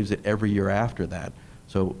 it saves it every year after that.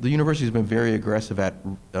 So the university has been very aggressive at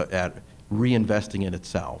reinvesting in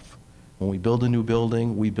itself. When we build a new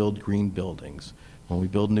building, we build green buildings. When we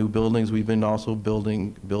build new buildings, we've been also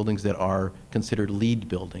building buildings that are considered LEED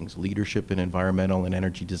buildings, leadership in environmental and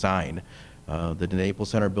energy design. The Naples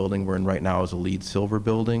Center building we're in right now is a LEED Silver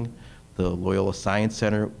building. The Loyola Science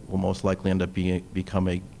Center will most likely end up become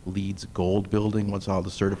a LEED Gold building once all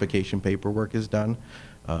the certification paperwork is done.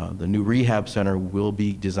 The new rehab center will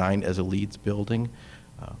be designed as a LEED building.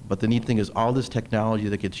 But the neat thing is all this technology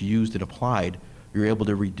that gets used and applied, you're able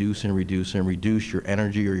to reduce and reduce and reduce your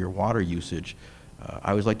energy or your water usage.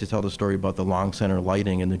 I always like to tell the story about the Long Center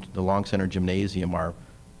lighting and the Long Center gymnasium, where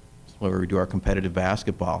we do our competitive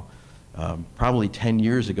basketball. Probably 10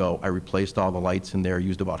 years ago, I replaced all the lights in there,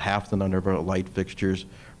 used about half the number of light fixtures,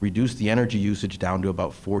 reduced the energy usage down to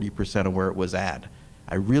about 40% of where it was at.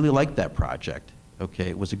 I really liked that project. Okay,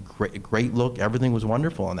 it was a great look. Everything was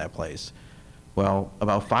wonderful in that place. Well,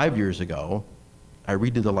 about 5 years ago, I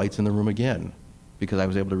redid the lights in the room again because I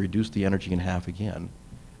was able to reduce the energy in half again.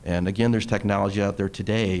 And again, there's technology out there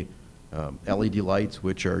today, LED lights,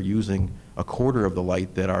 which are using a quarter of the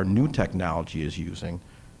light that our new technology is using.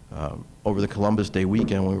 Over the Columbus Day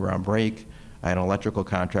weekend when we were on break, I had an electrical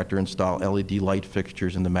contractor install LED light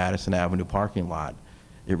fixtures in the Madison Avenue parking lot.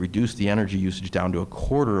 It reduced the energy usage down to a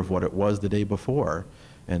quarter of what it was the day before.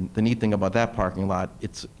 And the neat thing about that parking lot,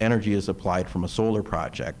 its energy is applied from a solar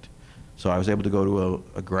project. So I was able to go to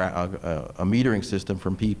a metering system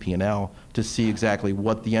from PP&L to see exactly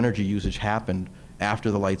what the energy usage happened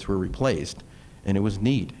after the lights were replaced. And it was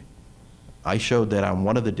neat. I showed that on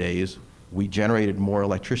one of the days, we generated more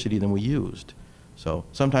electricity than we used. So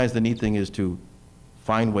sometimes the neat thing is to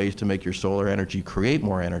find ways to make your solar energy create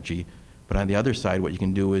more energy, but on the other side, what you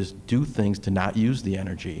can do is do things to not use the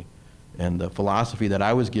energy. And the philosophy that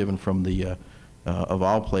I was given from the, of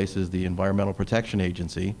all places, the Environmental Protection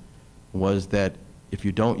Agency, was that if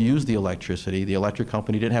you don't use the electricity, the electric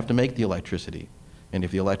company didn't have to make the electricity. And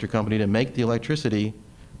if the electric company didn't make the electricity,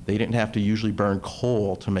 they didn't have to usually burn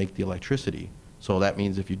coal to make the electricity. So that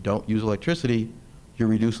means if you don't use electricity, you're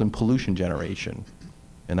reducing pollution generation.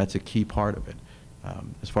 And that's a key part of it.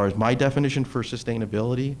 As far as my definition for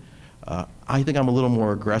sustainability, I think I'm a little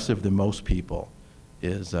more aggressive than most people.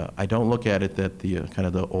 I don't look at it that the kind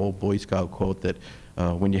of the old Boy Scout quote that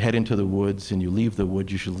when you head into the woods and you leave the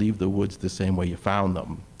woods, you should leave the woods the same way you found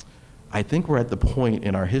them. I think we're at the point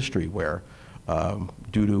in our history where,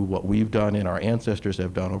 due to what we've done and our ancestors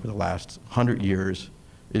have done over the last 100 years,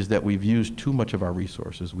 is that we've used too much of our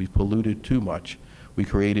resources. We've polluted too much. We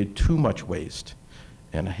created too much waste.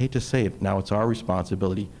 And I hate to say it, now it's our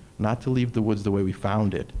responsibility not to leave the woods the way we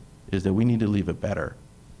found it, is that we need to leave it better.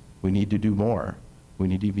 We need to do more. We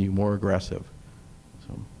need to be more aggressive.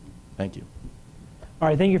 So, thank you. All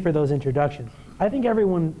right, thank you for those introductions. I think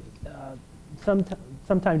everyone,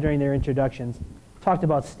 sometime during their introductions, talked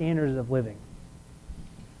about standards of living.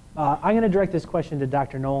 I'm going to direct this question to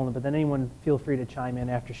Dr. Nolan, but then anyone feel free to chime in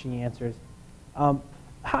after she answers.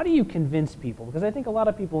 How do you convince people? Because I think a lot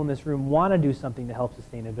of people in this room want to do something to help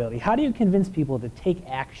sustainability. How do you convince people to take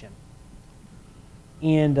action?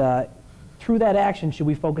 And through that action, should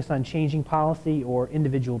we focus on changing policy or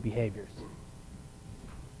individual behaviors?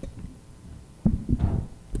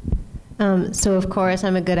 So of course,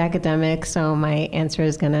 I'm a good academic, so my answer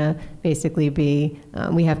is going to basically be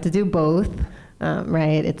we have to do both,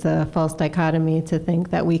 right? It's a false dichotomy to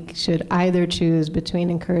think that we should either choose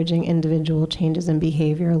between encouraging individual changes in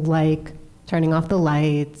behavior, like turning off the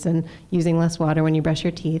lights and using less water when you brush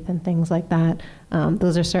your teeth and things like that.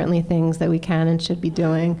 Those are certainly things that we can and should be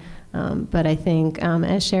doing. But I think,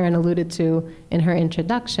 as Sharon alluded to in her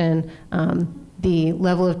introduction, the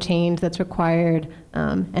level of change that's required,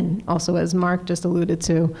 and also as Mark just alluded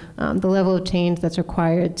to, the level of change that's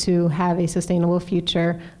required to have a sustainable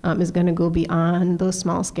future is going to go beyond those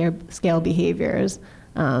small scale behaviors.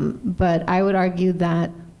 But I would argue that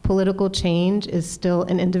political change is still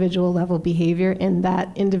an individual level behavior in that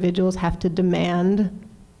individuals have to demand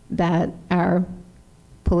that our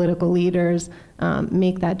political leaders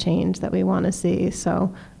make that change that we want to see.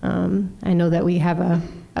 So I know that we have a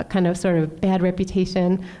kind of sort of bad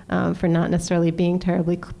reputation for not necessarily being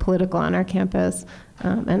terribly political on our campus.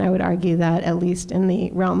 And I would argue that at least in the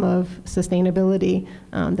realm of sustainability,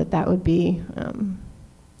 that would be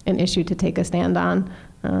an issue to take a stand on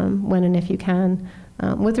when and if you can.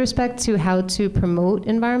 With respect to how to promote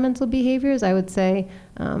environmental behaviors, I would say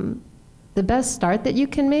the best start that you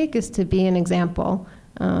can make is to be an example.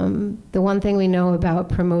 The one thing we know about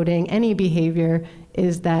promoting any behavior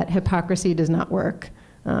is that hypocrisy does not work.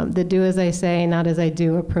 The do as I say, not as I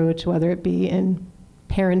do approach, whether it be in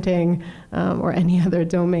parenting or any other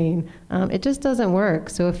domain, it just doesn't work.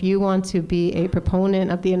 So if you want to be a proponent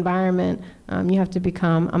of the environment, you have to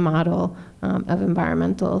become a model of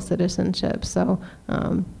environmental citizenship. So,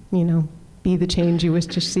 you know, be the change you wish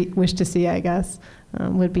to see, I guess,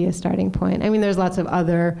 would be a starting point. I mean, there's lots of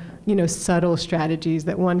other, you know, subtle strategies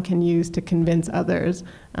that one can use to convince others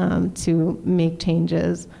to make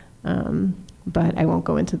changes. But I won't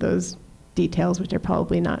go into those details, which are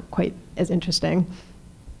probably not quite as interesting.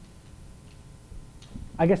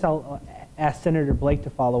 I guess I'll ask Senator Blake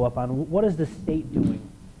to follow up on what is the state doing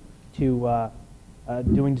to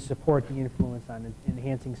support the influence on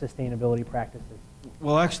enhancing sustainability practices?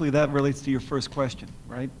 Well, actually, that relates to your first question,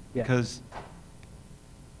 right? Yeah. Because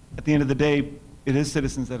at the end of the day, it is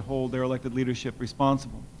citizens that hold their elected leadership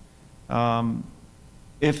responsible.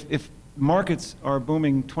 If markets are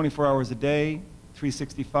booming 24 hours a day,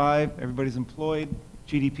 365, everybody's employed,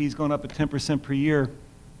 GDP is going up at 10% per year,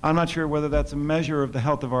 I'm not sure whether that's a measure of the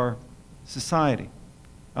health of our society.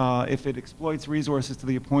 If it exploits resources to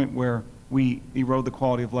the point where we erode the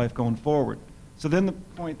quality of life going forward. So then the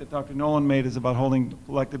point that Dr. Nolan made is about holding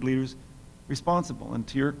elected leaders responsible. And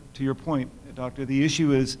to your point, Doctor, the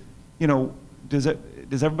issue is, you know, does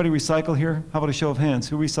everybody recycle here? How about a show of hands?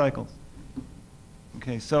 Who recycles?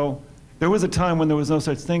 Okay, so there was a time when there was no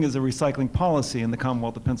such thing as a recycling policy in the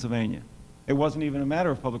Commonwealth of Pennsylvania. It wasn't even a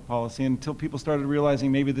matter of public policy until people started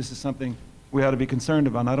realizing maybe this is something we ought to be concerned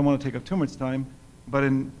about. And I don't want to take up too much time, but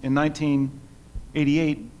in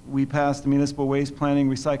 1988, we passed the Municipal Waste Planning,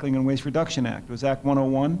 Recycling, and Waste Reduction Act. It was Act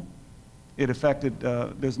 101. It affected,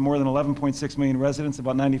 there's more than 11.6 million residents,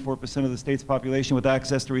 about 94% of the state's population with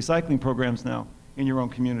access to recycling programs now in your own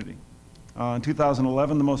community. In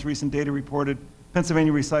 2011, the most recent data reported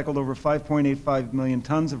Pennsylvania recycled over 5.85 million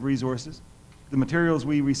tons of resources. The materials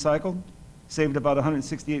we recycled saved about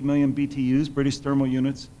 168 million BTUs, British thermal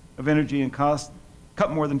units, of energy and cost,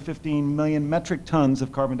 cut more than 15 million metric tons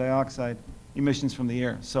of carbon dioxide emissions from the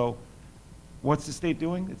air. So what's the state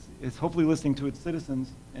doing? It's hopefully listening to its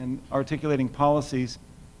citizens and articulating policies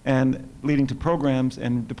and leading to programs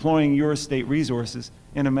and deploying your state resources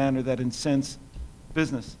in a manner that incents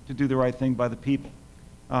business to do the right thing by the people.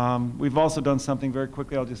 We've also done something very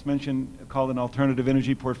quickly, I'll just mention, called an alternative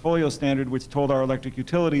energy portfolio standard, which told our electric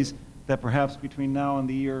utilities that perhaps between now and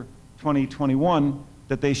the year 2021,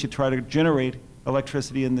 that they should try to generate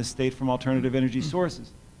electricity in this state from alternative energy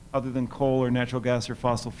sources, other than coal or natural gas or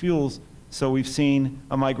fossil fuels. So we've seen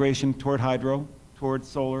a migration toward hydro, toward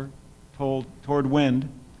solar, toward wind,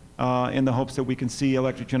 in the hopes that we can see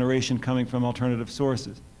electric generation coming from alternative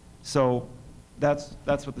sources. So that's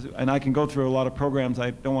what and I can go through a lot of programs. I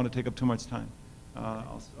don't want to take up too much time.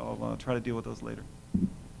 I'll try to deal with those later.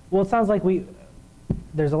 Well, it sounds like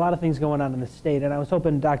there's a lot of things going on in the state, and I was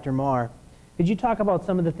hoping, Dr. Marr, could you talk about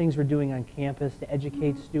some of the things we're doing on campus to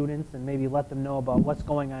educate students and maybe let them know about what's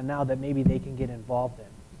going on now that maybe they can get involved in?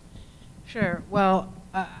 Sure. Well,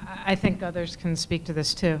 I think others can speak to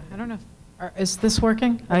this too. I don't know if, Is this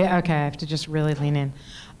working? Okay, I have to just really lean in.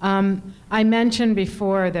 I mentioned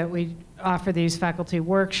before that we offer these faculty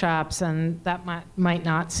workshops, and that might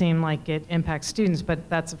not seem like it impacts students, but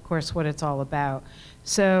that's of course what it's all about.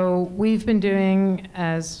 So we've been doing,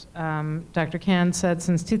 as Dr. Cann said,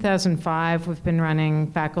 since 2005, we've been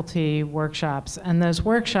running faculty workshops, and those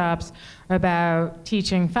workshops are about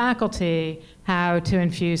teaching faculty how to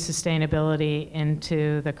infuse sustainability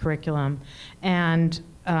into the curriculum. And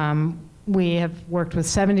we have worked with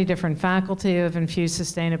 70 different faculty who have infused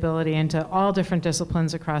sustainability into all different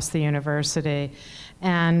disciplines across the university.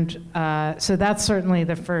 And so that's certainly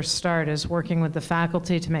the first start, is working with the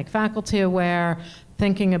faculty to make faculty aware,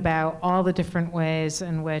 thinking about all the different ways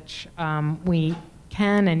in which we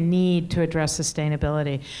can and need to address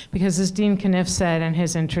sustainability. Because as Dean Caniff said in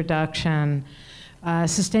his introduction,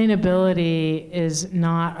 sustainability is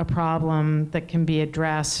not a problem that can be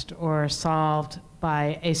addressed or solved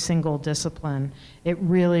by a single discipline. It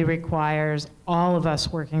really requires all of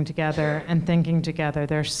us working together and thinking together.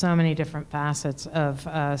 There's so many different facets of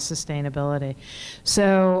sustainability.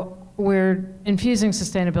 So we're infusing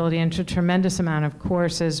sustainability into a tremendous amount of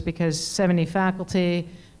courses, because 70 faculty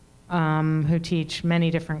who teach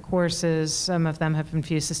many different courses, some of them have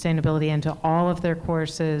infused sustainability into all of their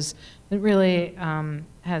courses. It really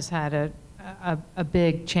has had a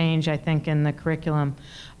big change, I think, in the curriculum.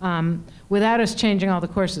 Without us changing all the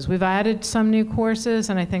courses. We've added some new courses,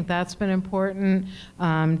 and I think that's been important.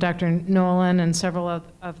 Dr. Nolan and several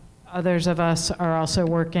of others of us are also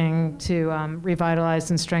working to revitalize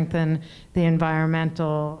and strengthen the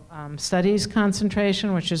environmental studies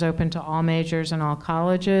concentration, which is open to all majors and all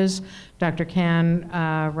colleges. Dr. Cann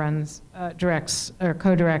directs or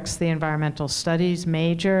co-directs the environmental studies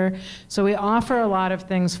major. So we offer a lot of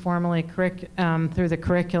things formally through the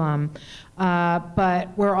curriculum. But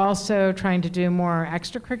we're also trying to do more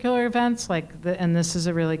extracurricular events, and this is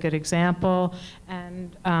a really good example.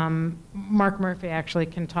 And Mark Murphy actually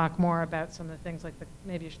can talk more about some of the things,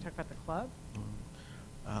 maybe you should talk about the club.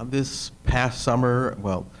 This past summer,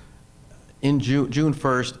 well, in June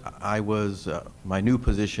 1st, I was, my new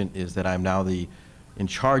position is that I'm now in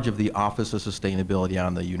charge of the Office of Sustainability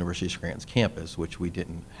on the University of Scranton's campus, which we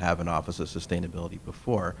didn't have an Office of Sustainability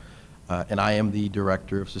before. And I am the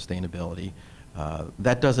Director of Sustainability.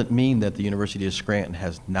 That doesn't mean that the University of Scranton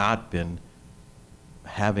has not been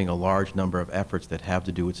having a large number of efforts that have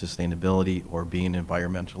to do with sustainability or being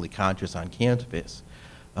environmentally conscious on campus.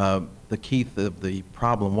 The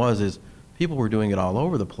problem is people were doing it all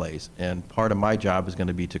over the place, and part of my job is going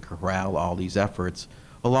to be to corral all these efforts,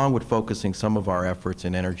 along with focusing some of our efforts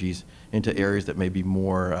and energies into areas that may be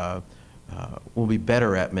more will be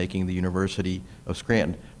better at making the University of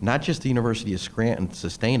Scranton, not just the University of Scranton,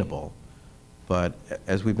 sustainable, but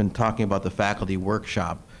as we've been talking about the faculty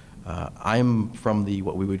workshop, I'm from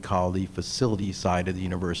what we would call the facility side of the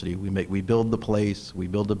university. We build the place, we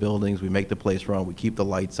build the buildings, we make the place run, we keep the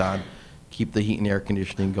lights on, keep the heat and air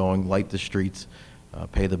conditioning going, light the streets,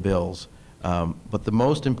 pay the bills. But the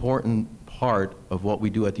most important part of what we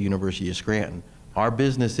do at the University of Scranton, our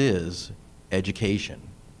business is education.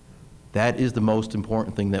 That is the most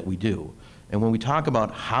important thing that we do. And when we talk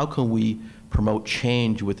about how can we promote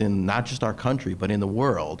change within not just our country, but in the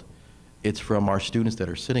world, it's from our students that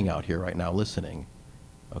are sitting out here right now listening.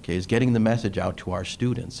 Okay, it's getting the message out to our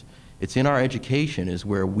students. It's in our education is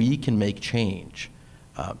where we can make change.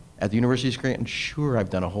 At the University of Scranton, sure, I've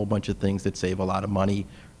done a whole bunch of things that save a lot of money,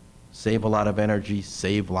 save a lot of energy,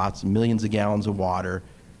 save millions of gallons of water.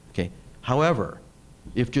 Okay, however,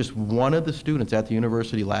 if just one of the students at the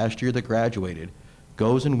university last year that graduated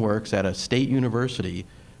goes and works at a state university,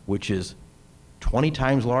 which is 20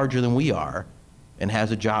 times larger than we are, and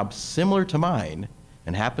has a job similar to mine,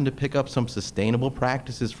 and happen to pick up some sustainable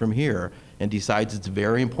practices from here, and decides it's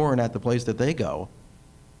very important at the place that they go,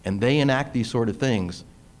 and they enact these sort of things,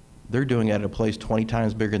 they're doing it at a place 20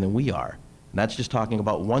 times bigger than we are. And that's just talking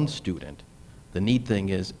about one student. The neat thing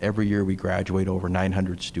is every year we graduate over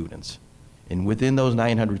 900 students. And within those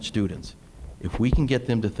 900 students, if we can get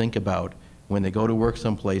them to think about when they go to work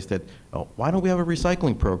someplace that, oh, why don't we have a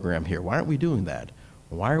recycling program here? Why aren't we doing that?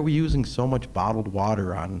 Why are we using so much bottled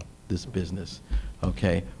water on this business?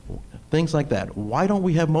 Okay, things like that. Why don't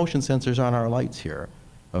we have motion sensors on our lights here?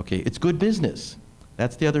 Okay, it's good business.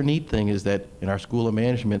 That's the other neat thing is that in our School of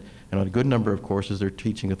Management and on a good number of courses, they're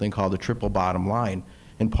teaching a thing called the triple bottom line.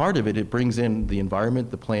 And part of it, it brings in the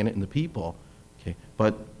environment, the planet, and the people. Okay,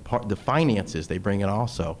 but the finances, they bring in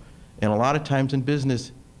also. And a lot of times in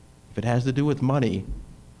business, if it has to do with money,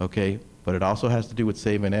 okay, but it also has to do with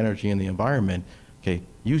saving energy and the environment, okay,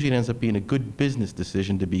 usually it ends up being a good business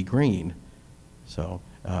decision to be green. So,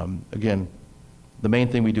 Again, the main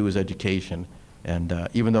thing we do is education. And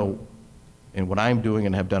even though, and what I'm doing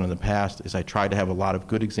and have done in the past is I try to have a lot of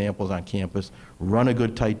good examples on campus, run a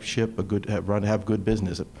good type ship, have good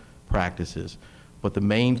business practices. But the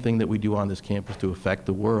main thing that we do on this campus to affect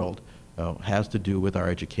the world has to do with our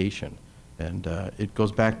education. And it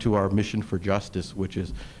goes back to our mission for justice, which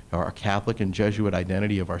is our Catholic and Jesuit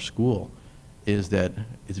identity of our school, is that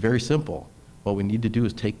it's very simple. What we need to do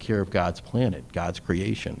is take care of God's planet, God's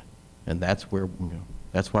creation. And that's where,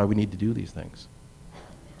 that's why we need to do these things.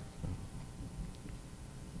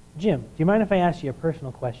 Jim, do you mind if I ask you a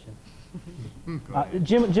personal question?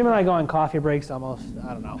 Jim and I go on coffee breaks almost,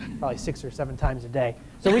 I don't know, probably 6 or 7 times a day.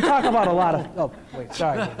 So we talk about a lot of, oh, wait,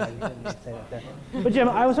 sorry, Jim, you didn't need to say that there. But Jim,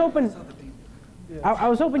 I was hoping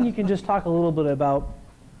you can just talk a little bit about,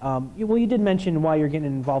 well, you did mention why you're getting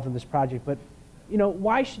involved in this project, but,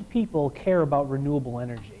 why should people care about renewable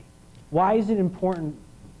energy? Why is it important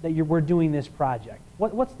that we're doing this project?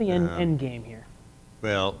 What's the end game here?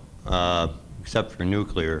 Well, except for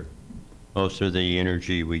nuclear, most of the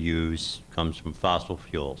energy we use comes from fossil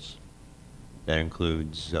fuels. That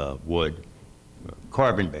includes wood,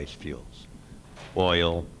 carbon-based fuels,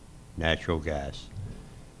 oil, natural gas.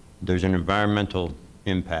 There's an environmental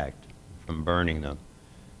impact from burning them.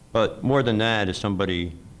 But more than that, as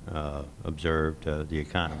somebody observed, The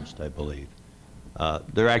Economist, I believe,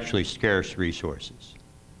 they're actually scarce resources.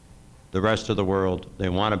 The rest of the world, they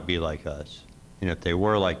want to be like us. And if they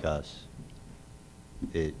were like us,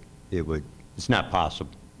 it's not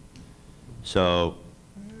possible. So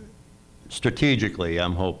strategically,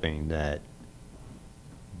 I'm hoping that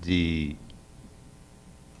I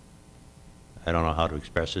don't know how to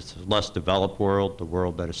express it, the less developed world, the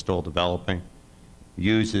world that is still developing,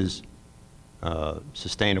 uses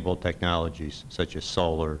sustainable technologies such as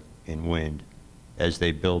solar and wind as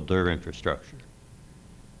they build their infrastructure.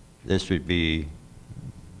 This would be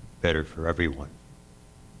better for everyone.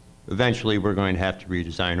 Eventually, we're going to have to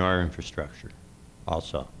redesign our infrastructure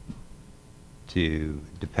also to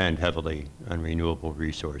depend heavily on renewable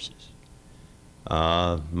resources.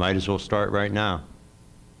 Might as well start right now.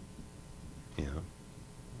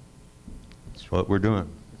 That's what we're doing.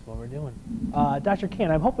 That's what we're doing. Dr.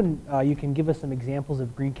 Cann, I'm hoping you can give us some examples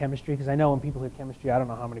of green chemistry, because I know when people hear chemistry, I don't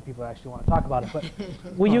know how many people actually want to talk about it, but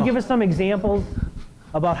will you give us some examples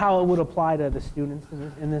about how it would apply to the students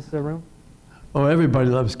in this room? Oh, everybody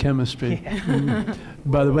loves chemistry. Yeah.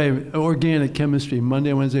 By the way, organic chemistry,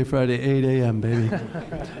 Monday, Wednesday, Friday, 8 a.m., baby.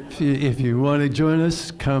 If you want to join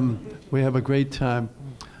us, come. We have a great time.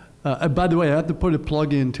 By the way, I have to put a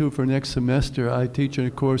plug in, too, for next semester. I teach in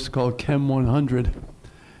a course called Chem 100.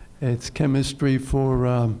 It's chemistry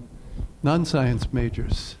for non-science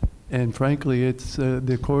majors. And frankly, it's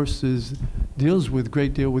the course deals with a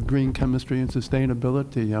great deal with green chemistry and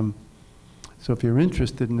sustainability. So if you're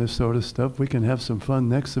interested in this sort of stuff, we can have some fun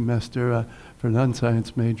next semester for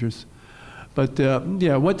non-science majors. But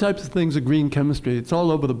yeah, what types of things are green chemistry? It's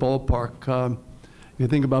all over the ballpark. You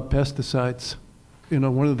think about pesticides.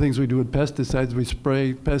 One of the things we do with pesticides, we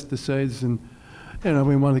spray pesticides and,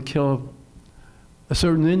 we want to kill a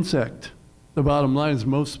certain insect. The bottom line is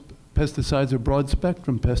most pesticides are broad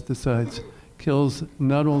spectrum pesticides. Kills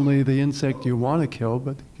not only the insect you want to kill,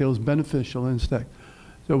 but kills beneficial insect.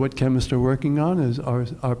 So what chemists are working on is our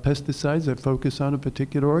pesticides that focus on a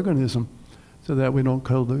particular organism so that we don't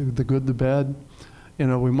kill the good, the bad. We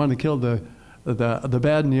want to kill the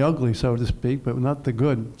bad and the ugly, so to speak, but not the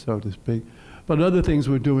good, so to speak. But other things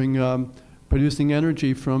we're doing, producing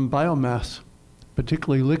energy from biomass,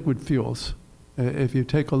 particularly liquid fuels. If you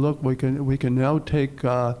take a look, we can now take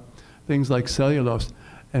things like cellulose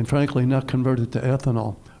and frankly not convert it to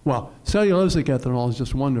ethanol. Well, cellulosic ethanol is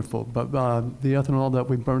just wonderful, but the ethanol that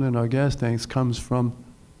we burn in our gas tanks comes from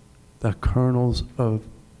the kernels of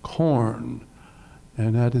corn,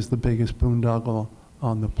 and that is the biggest boondoggle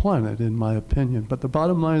on the planet, in my opinion. But the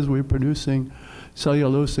bottom line is we're producing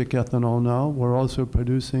cellulosic ethanol now. We're also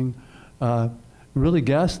producing really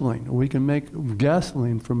gasoline. We can make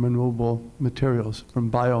gasoline from renewable materials, from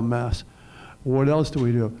biomass. What else do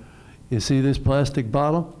we do? You see this plastic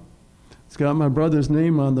bottle? It's got my brother's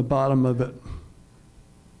name on the bottom of it.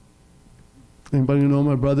 Anybody know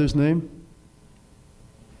my brother's name?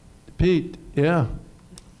 Pete, yeah.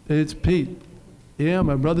 It's Pete. Yeah,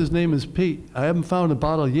 my brother's name is Pete. I haven't found a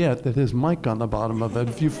bottle yet that has Mike on the bottom of it.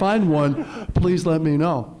 If you find one, please let me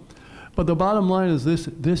know. But the bottom line is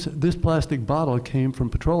this plastic bottle came from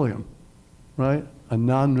petroleum, right? A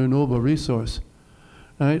non-renewable resource,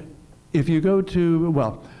 right? If you go to,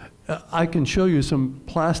 well, I can show you some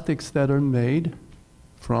plastics that are made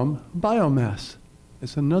from biomass.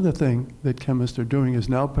 It's another thing that chemists are doing is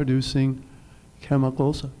now producing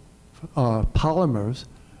chemicals, polymers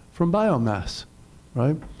from biomass,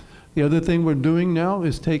 right? The other thing we're doing now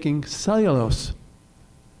is taking cellulose.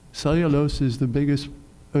 Cellulose is the biggest,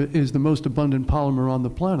 is the most abundant polymer on the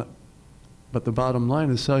planet. But the bottom line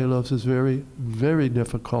is cellulose is very, very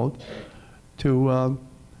difficult to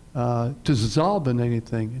dissolve in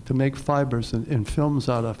anything, to make fibers and films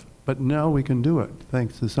out of. But now we can do it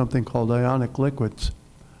thanks to something called ionic liquids.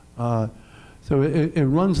 So it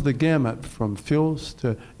runs the gamut from fuels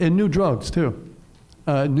to, and new drugs too,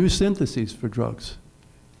 new syntheses for drugs.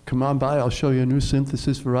 Come on by, I'll show you a new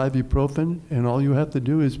synthesis for ibuprofen, and all you have to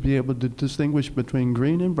do is be able to distinguish between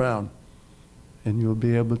green and brown. And you'll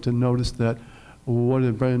be able to notice that what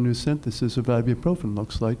a brand new synthesis of ibuprofen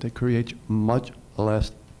looks like that creates much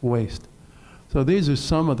less waste. So these are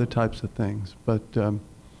some of the types of things, but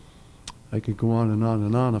I could go on and on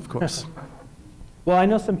and on, of course. Well, I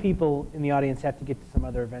know some people in the audience have to get to some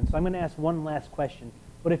other events, so I'm going to ask one last question.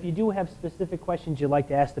 But if you do have specific questions you'd like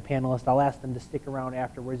to ask the panelists, I'll ask them to stick around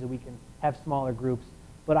afterwards so we can have smaller groups.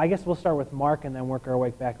 But I guess we'll start with Mark and then work our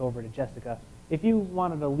way back over to Jessica. If you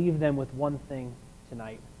wanted to leave them with one thing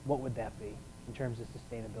tonight, what would that be in terms of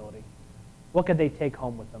sustainability? What could they take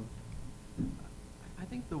home with them? I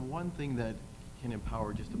think the one thing that can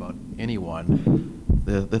empower just about anyone,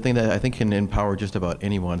 the thing that I think can empower just about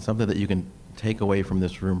anyone, something that you can take away from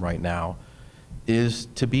this room right now, is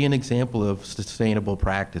to be an example of sustainable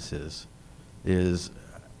practices.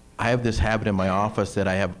 I have this habit in my office that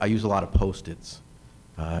I use a lot of Post-its.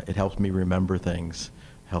 It helps me remember things,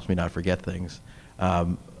 helps me not forget things.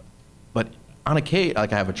 But on occasion,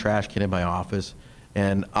 like I have a trash can in my office,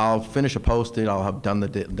 and I'll finish a Post-it, I'll have done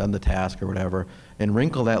the task or whatever, and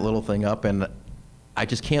wrinkle that little thing up, and I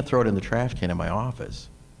just can't throw it in the trash can in my office.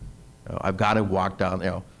 I've got to walk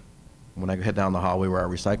down, when I head down the hallway where our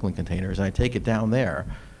recycling containers, and I take it down there.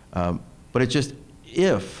 But it's just,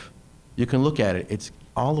 if you can look at it, it's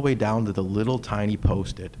all the way down to the little tiny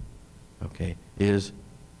Post-it, okay, is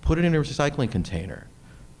put it in a recycling container.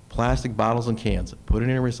 Plastic bottles and cans, put it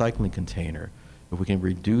in a recycling container. If we can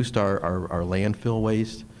reduce our landfill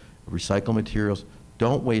waste, recycle materials,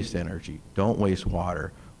 don't waste energy, don't waste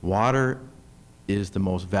water. Water is the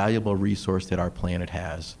most valuable resource that our planet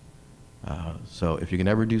has. So if you can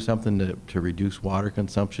ever do something to reduce water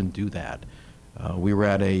consumption, do that. We were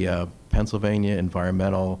at a Pennsylvania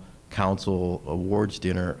Environmental Council Awards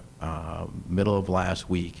dinner middle of last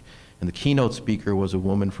week, and the keynote speaker was a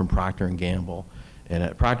woman from Procter & Gamble. And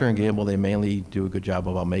at Procter & Gamble, they mainly do a good job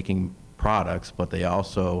about making products, but they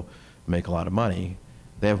also make a lot of money.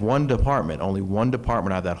 They have one department, only one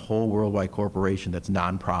department out of that whole worldwide corporation that's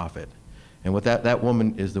nonprofit. And what that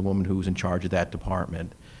woman is the woman who's in charge of that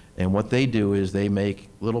department. And what they do is they make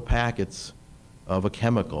little packets of a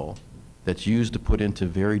chemical that's used to put into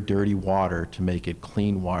very dirty water to make it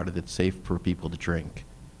clean water that's safe for people to drink,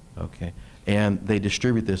 okay? And they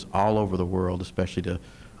distribute this all over the world, especially to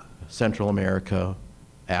Central America,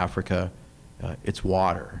 Africa. It's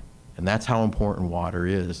water. And that's how important water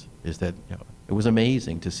is that, it was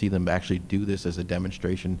amazing to see them actually do this as a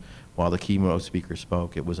demonstration while the keynote speaker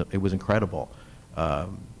spoke. It was incredible.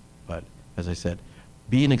 But as I said,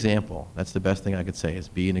 be an example. That's the best thing I could say, is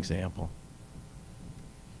be an example.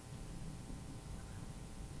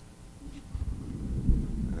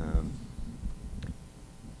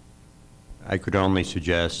 I could only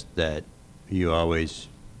suggest that you always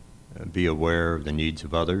be aware of the needs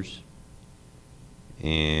of others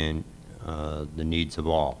and the needs of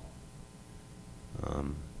all.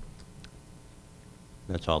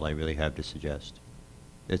 That's all I really have to suggest.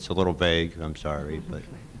 It's a little vague, I'm sorry, but.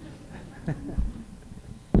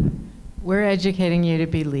 We're educating you to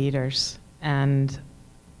be leaders, and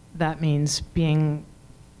that means being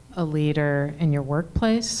a leader in your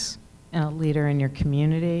workplace and a leader in your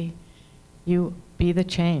community. You be the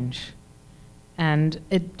change. And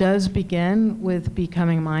it does begin with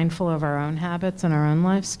becoming mindful of our own habits and our own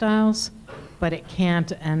lifestyles, but it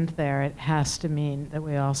can't end there. It has to mean that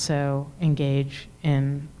we also engage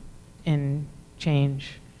in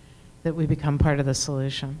change, that we become part of the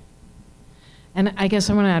solution. And I guess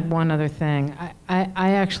I want to add one other thing. I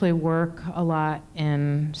actually work a lot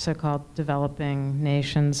in so-called developing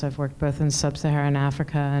nations. I've worked both in sub-Saharan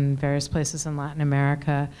Africa and various places in Latin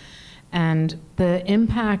America. And the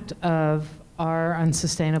impact of our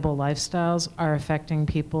unsustainable lifestyles are affecting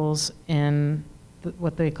peoples in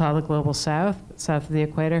what they call the global south, south of the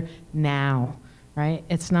equator, now, right?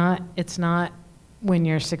 It's not when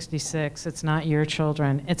you're 66, it's not your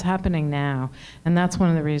children, it's happening now. And that's one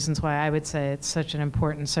of the reasons why I would say it's such an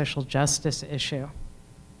important social justice issue.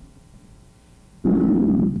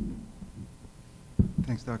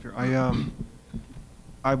 Thanks, Doctor.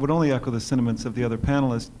 I would only echo the sentiments of the other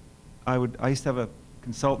panelists. I used to have a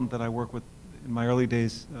consultant that I worked with in my early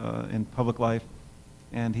days in public life,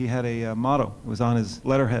 and he had a motto. It was on his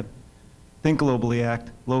letterhead: think globally, act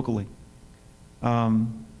locally. I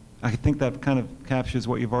think that kind of captures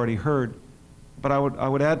what you've already heard, but I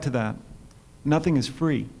would add to that, nothing is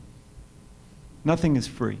free. Nothing is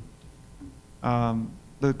free.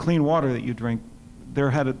 The clean water that you drink,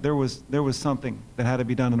 there was something that had to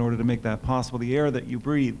be done in order to make that possible. The air that you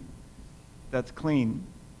breathe, that's clean,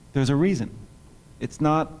 there's a reason. It's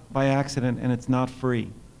not by accident, and it's not free.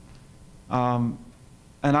 And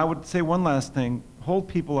I would say one last thing: hold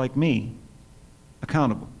people like me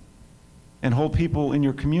accountable, and hold people in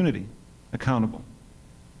your community accountable.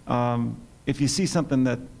 If you see something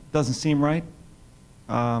that doesn't seem right,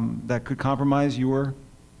 that could compromise your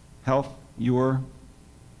health, your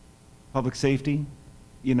public safety,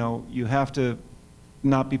 you have to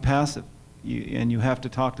not be passive. And you have to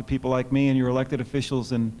talk to people like me and your elected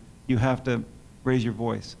officials, and you have to raise your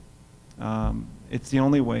voice. It's the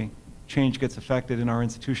only way change gets affected in our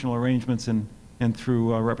institutional arrangements and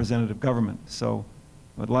through representative government. So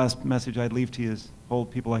the last message I'd leave to you is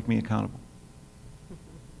hold people like me accountable.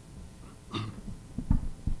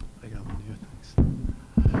 I got one here,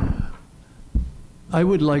 thanks. I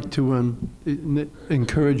would like to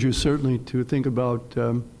encourage you certainly to think about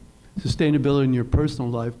sustainability in your personal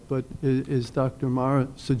life, but as Dr. Mara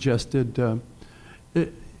suggested,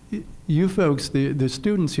 you folks, the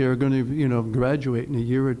students here are going to, graduate in a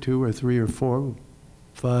year or 2 or 3 or 4,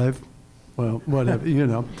 5, well, whatever,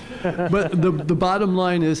 But the bottom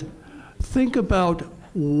line is, think about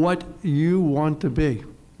what you want to be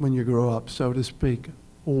when you grow up, so to speak.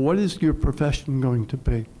 What is your profession going to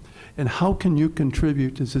be? And how can you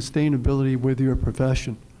contribute to sustainability with your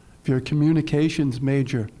profession? If you're a communications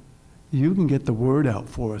major, you can get the word out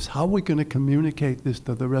for us. How are we going to communicate this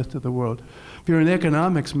to the rest of the world? If you're an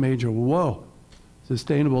economics major, whoa,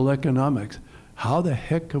 sustainable economics. How the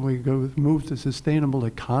heck can we move to sustainable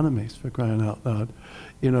economies, for crying out loud?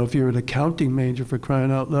 If you're an accounting major, for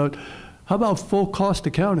crying out loud, how about full cost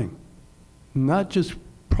accounting? Not just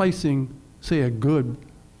pricing, say, a good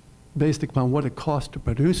based upon what it costs to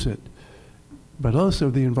produce it, but also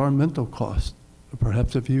the environmental cost,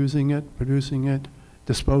 perhaps of using it, producing it,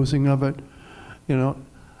 disposing of it,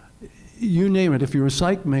 you name it. If you're a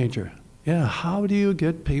psych major, how do you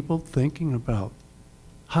get people thinking about?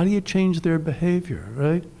 How do you change their behavior,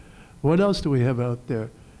 right? What else do we have out there?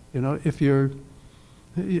 If you're,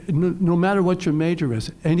 no matter what your major is,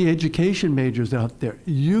 any education majors out there,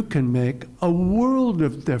 you can make a world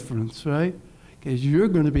of difference, right? Because you're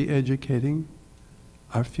going to be educating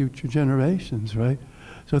our future generations, right?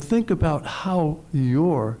 So think about how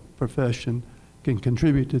your profession can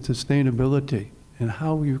contribute to sustainability and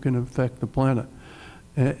how you can affect the planet.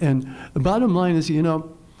 And the bottom line is,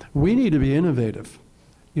 we need to be innovative.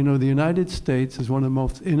 The United States is one of the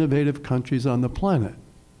most innovative countries on the planet.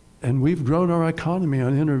 And we've grown our economy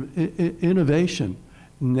on innovation.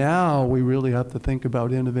 Now we really have to think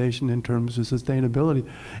about innovation in terms of sustainability.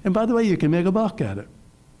 And by the way, you can make a buck at it.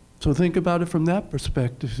 So think about it from that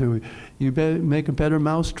perspective. So you make a better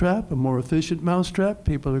mousetrap, a more efficient mousetrap,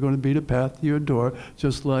 people are going to beat a path to your door,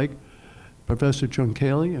 just like Professor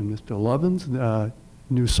Truncale and Mr. Loven's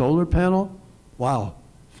new solar panel. Wow,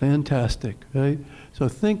 fantastic, right? So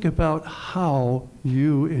think about how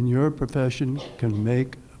you in your profession can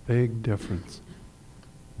make a big difference.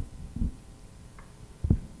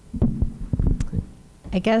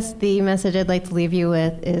 I guess the message I'd like to leave you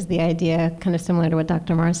with is the idea, kind of similar to what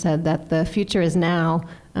Dr. Marr said, that the future is now.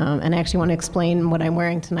 And I actually want to explain what I'm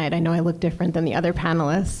wearing tonight. I know I look different than the other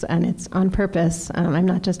panelists, and it's on purpose. I'm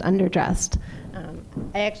not just underdressed.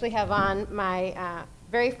 I actually have on my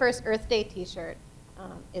very first Earth Day t-shirt.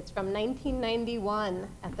 It's from 1991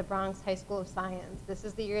 at the Bronx High School of Science. This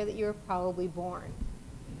is the year that you were probably born.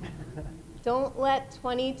 Don't let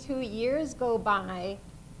 22 years go by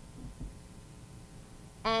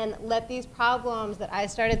and let these problems that I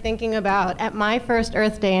started thinking about at my first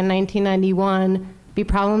Earth Day in 1991 be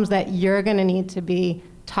problems that you're going to need to be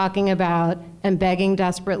talking about and begging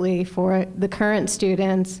desperately for the current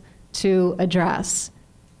students to address.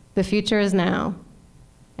 The future is now.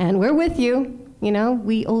 And we're with you.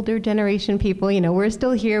 We older generation people, we're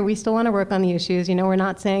still here. We still want to work on the issues. We're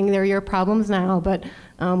not saying they're your problems now, but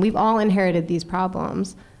we've all inherited these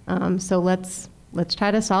problems. So let's try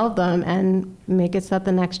to solve them and make it so that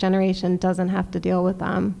the next generation doesn't have to deal with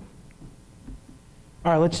them.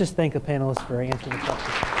 All right, let's just thank the panelists for answering the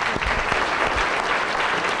question.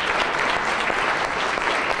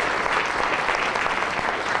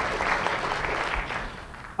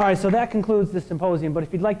 All right, so that concludes the symposium, but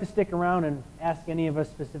if you'd like to stick around and ask any of us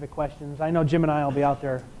specific questions, I know Jim and I will be out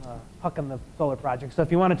there hucking the solar project, so if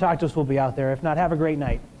you want to talk to us, we'll be out there. If not, have a great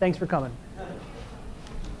night. Thanks for coming.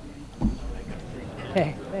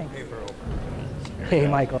 Hey, thanks. Hey,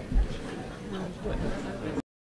 Michael.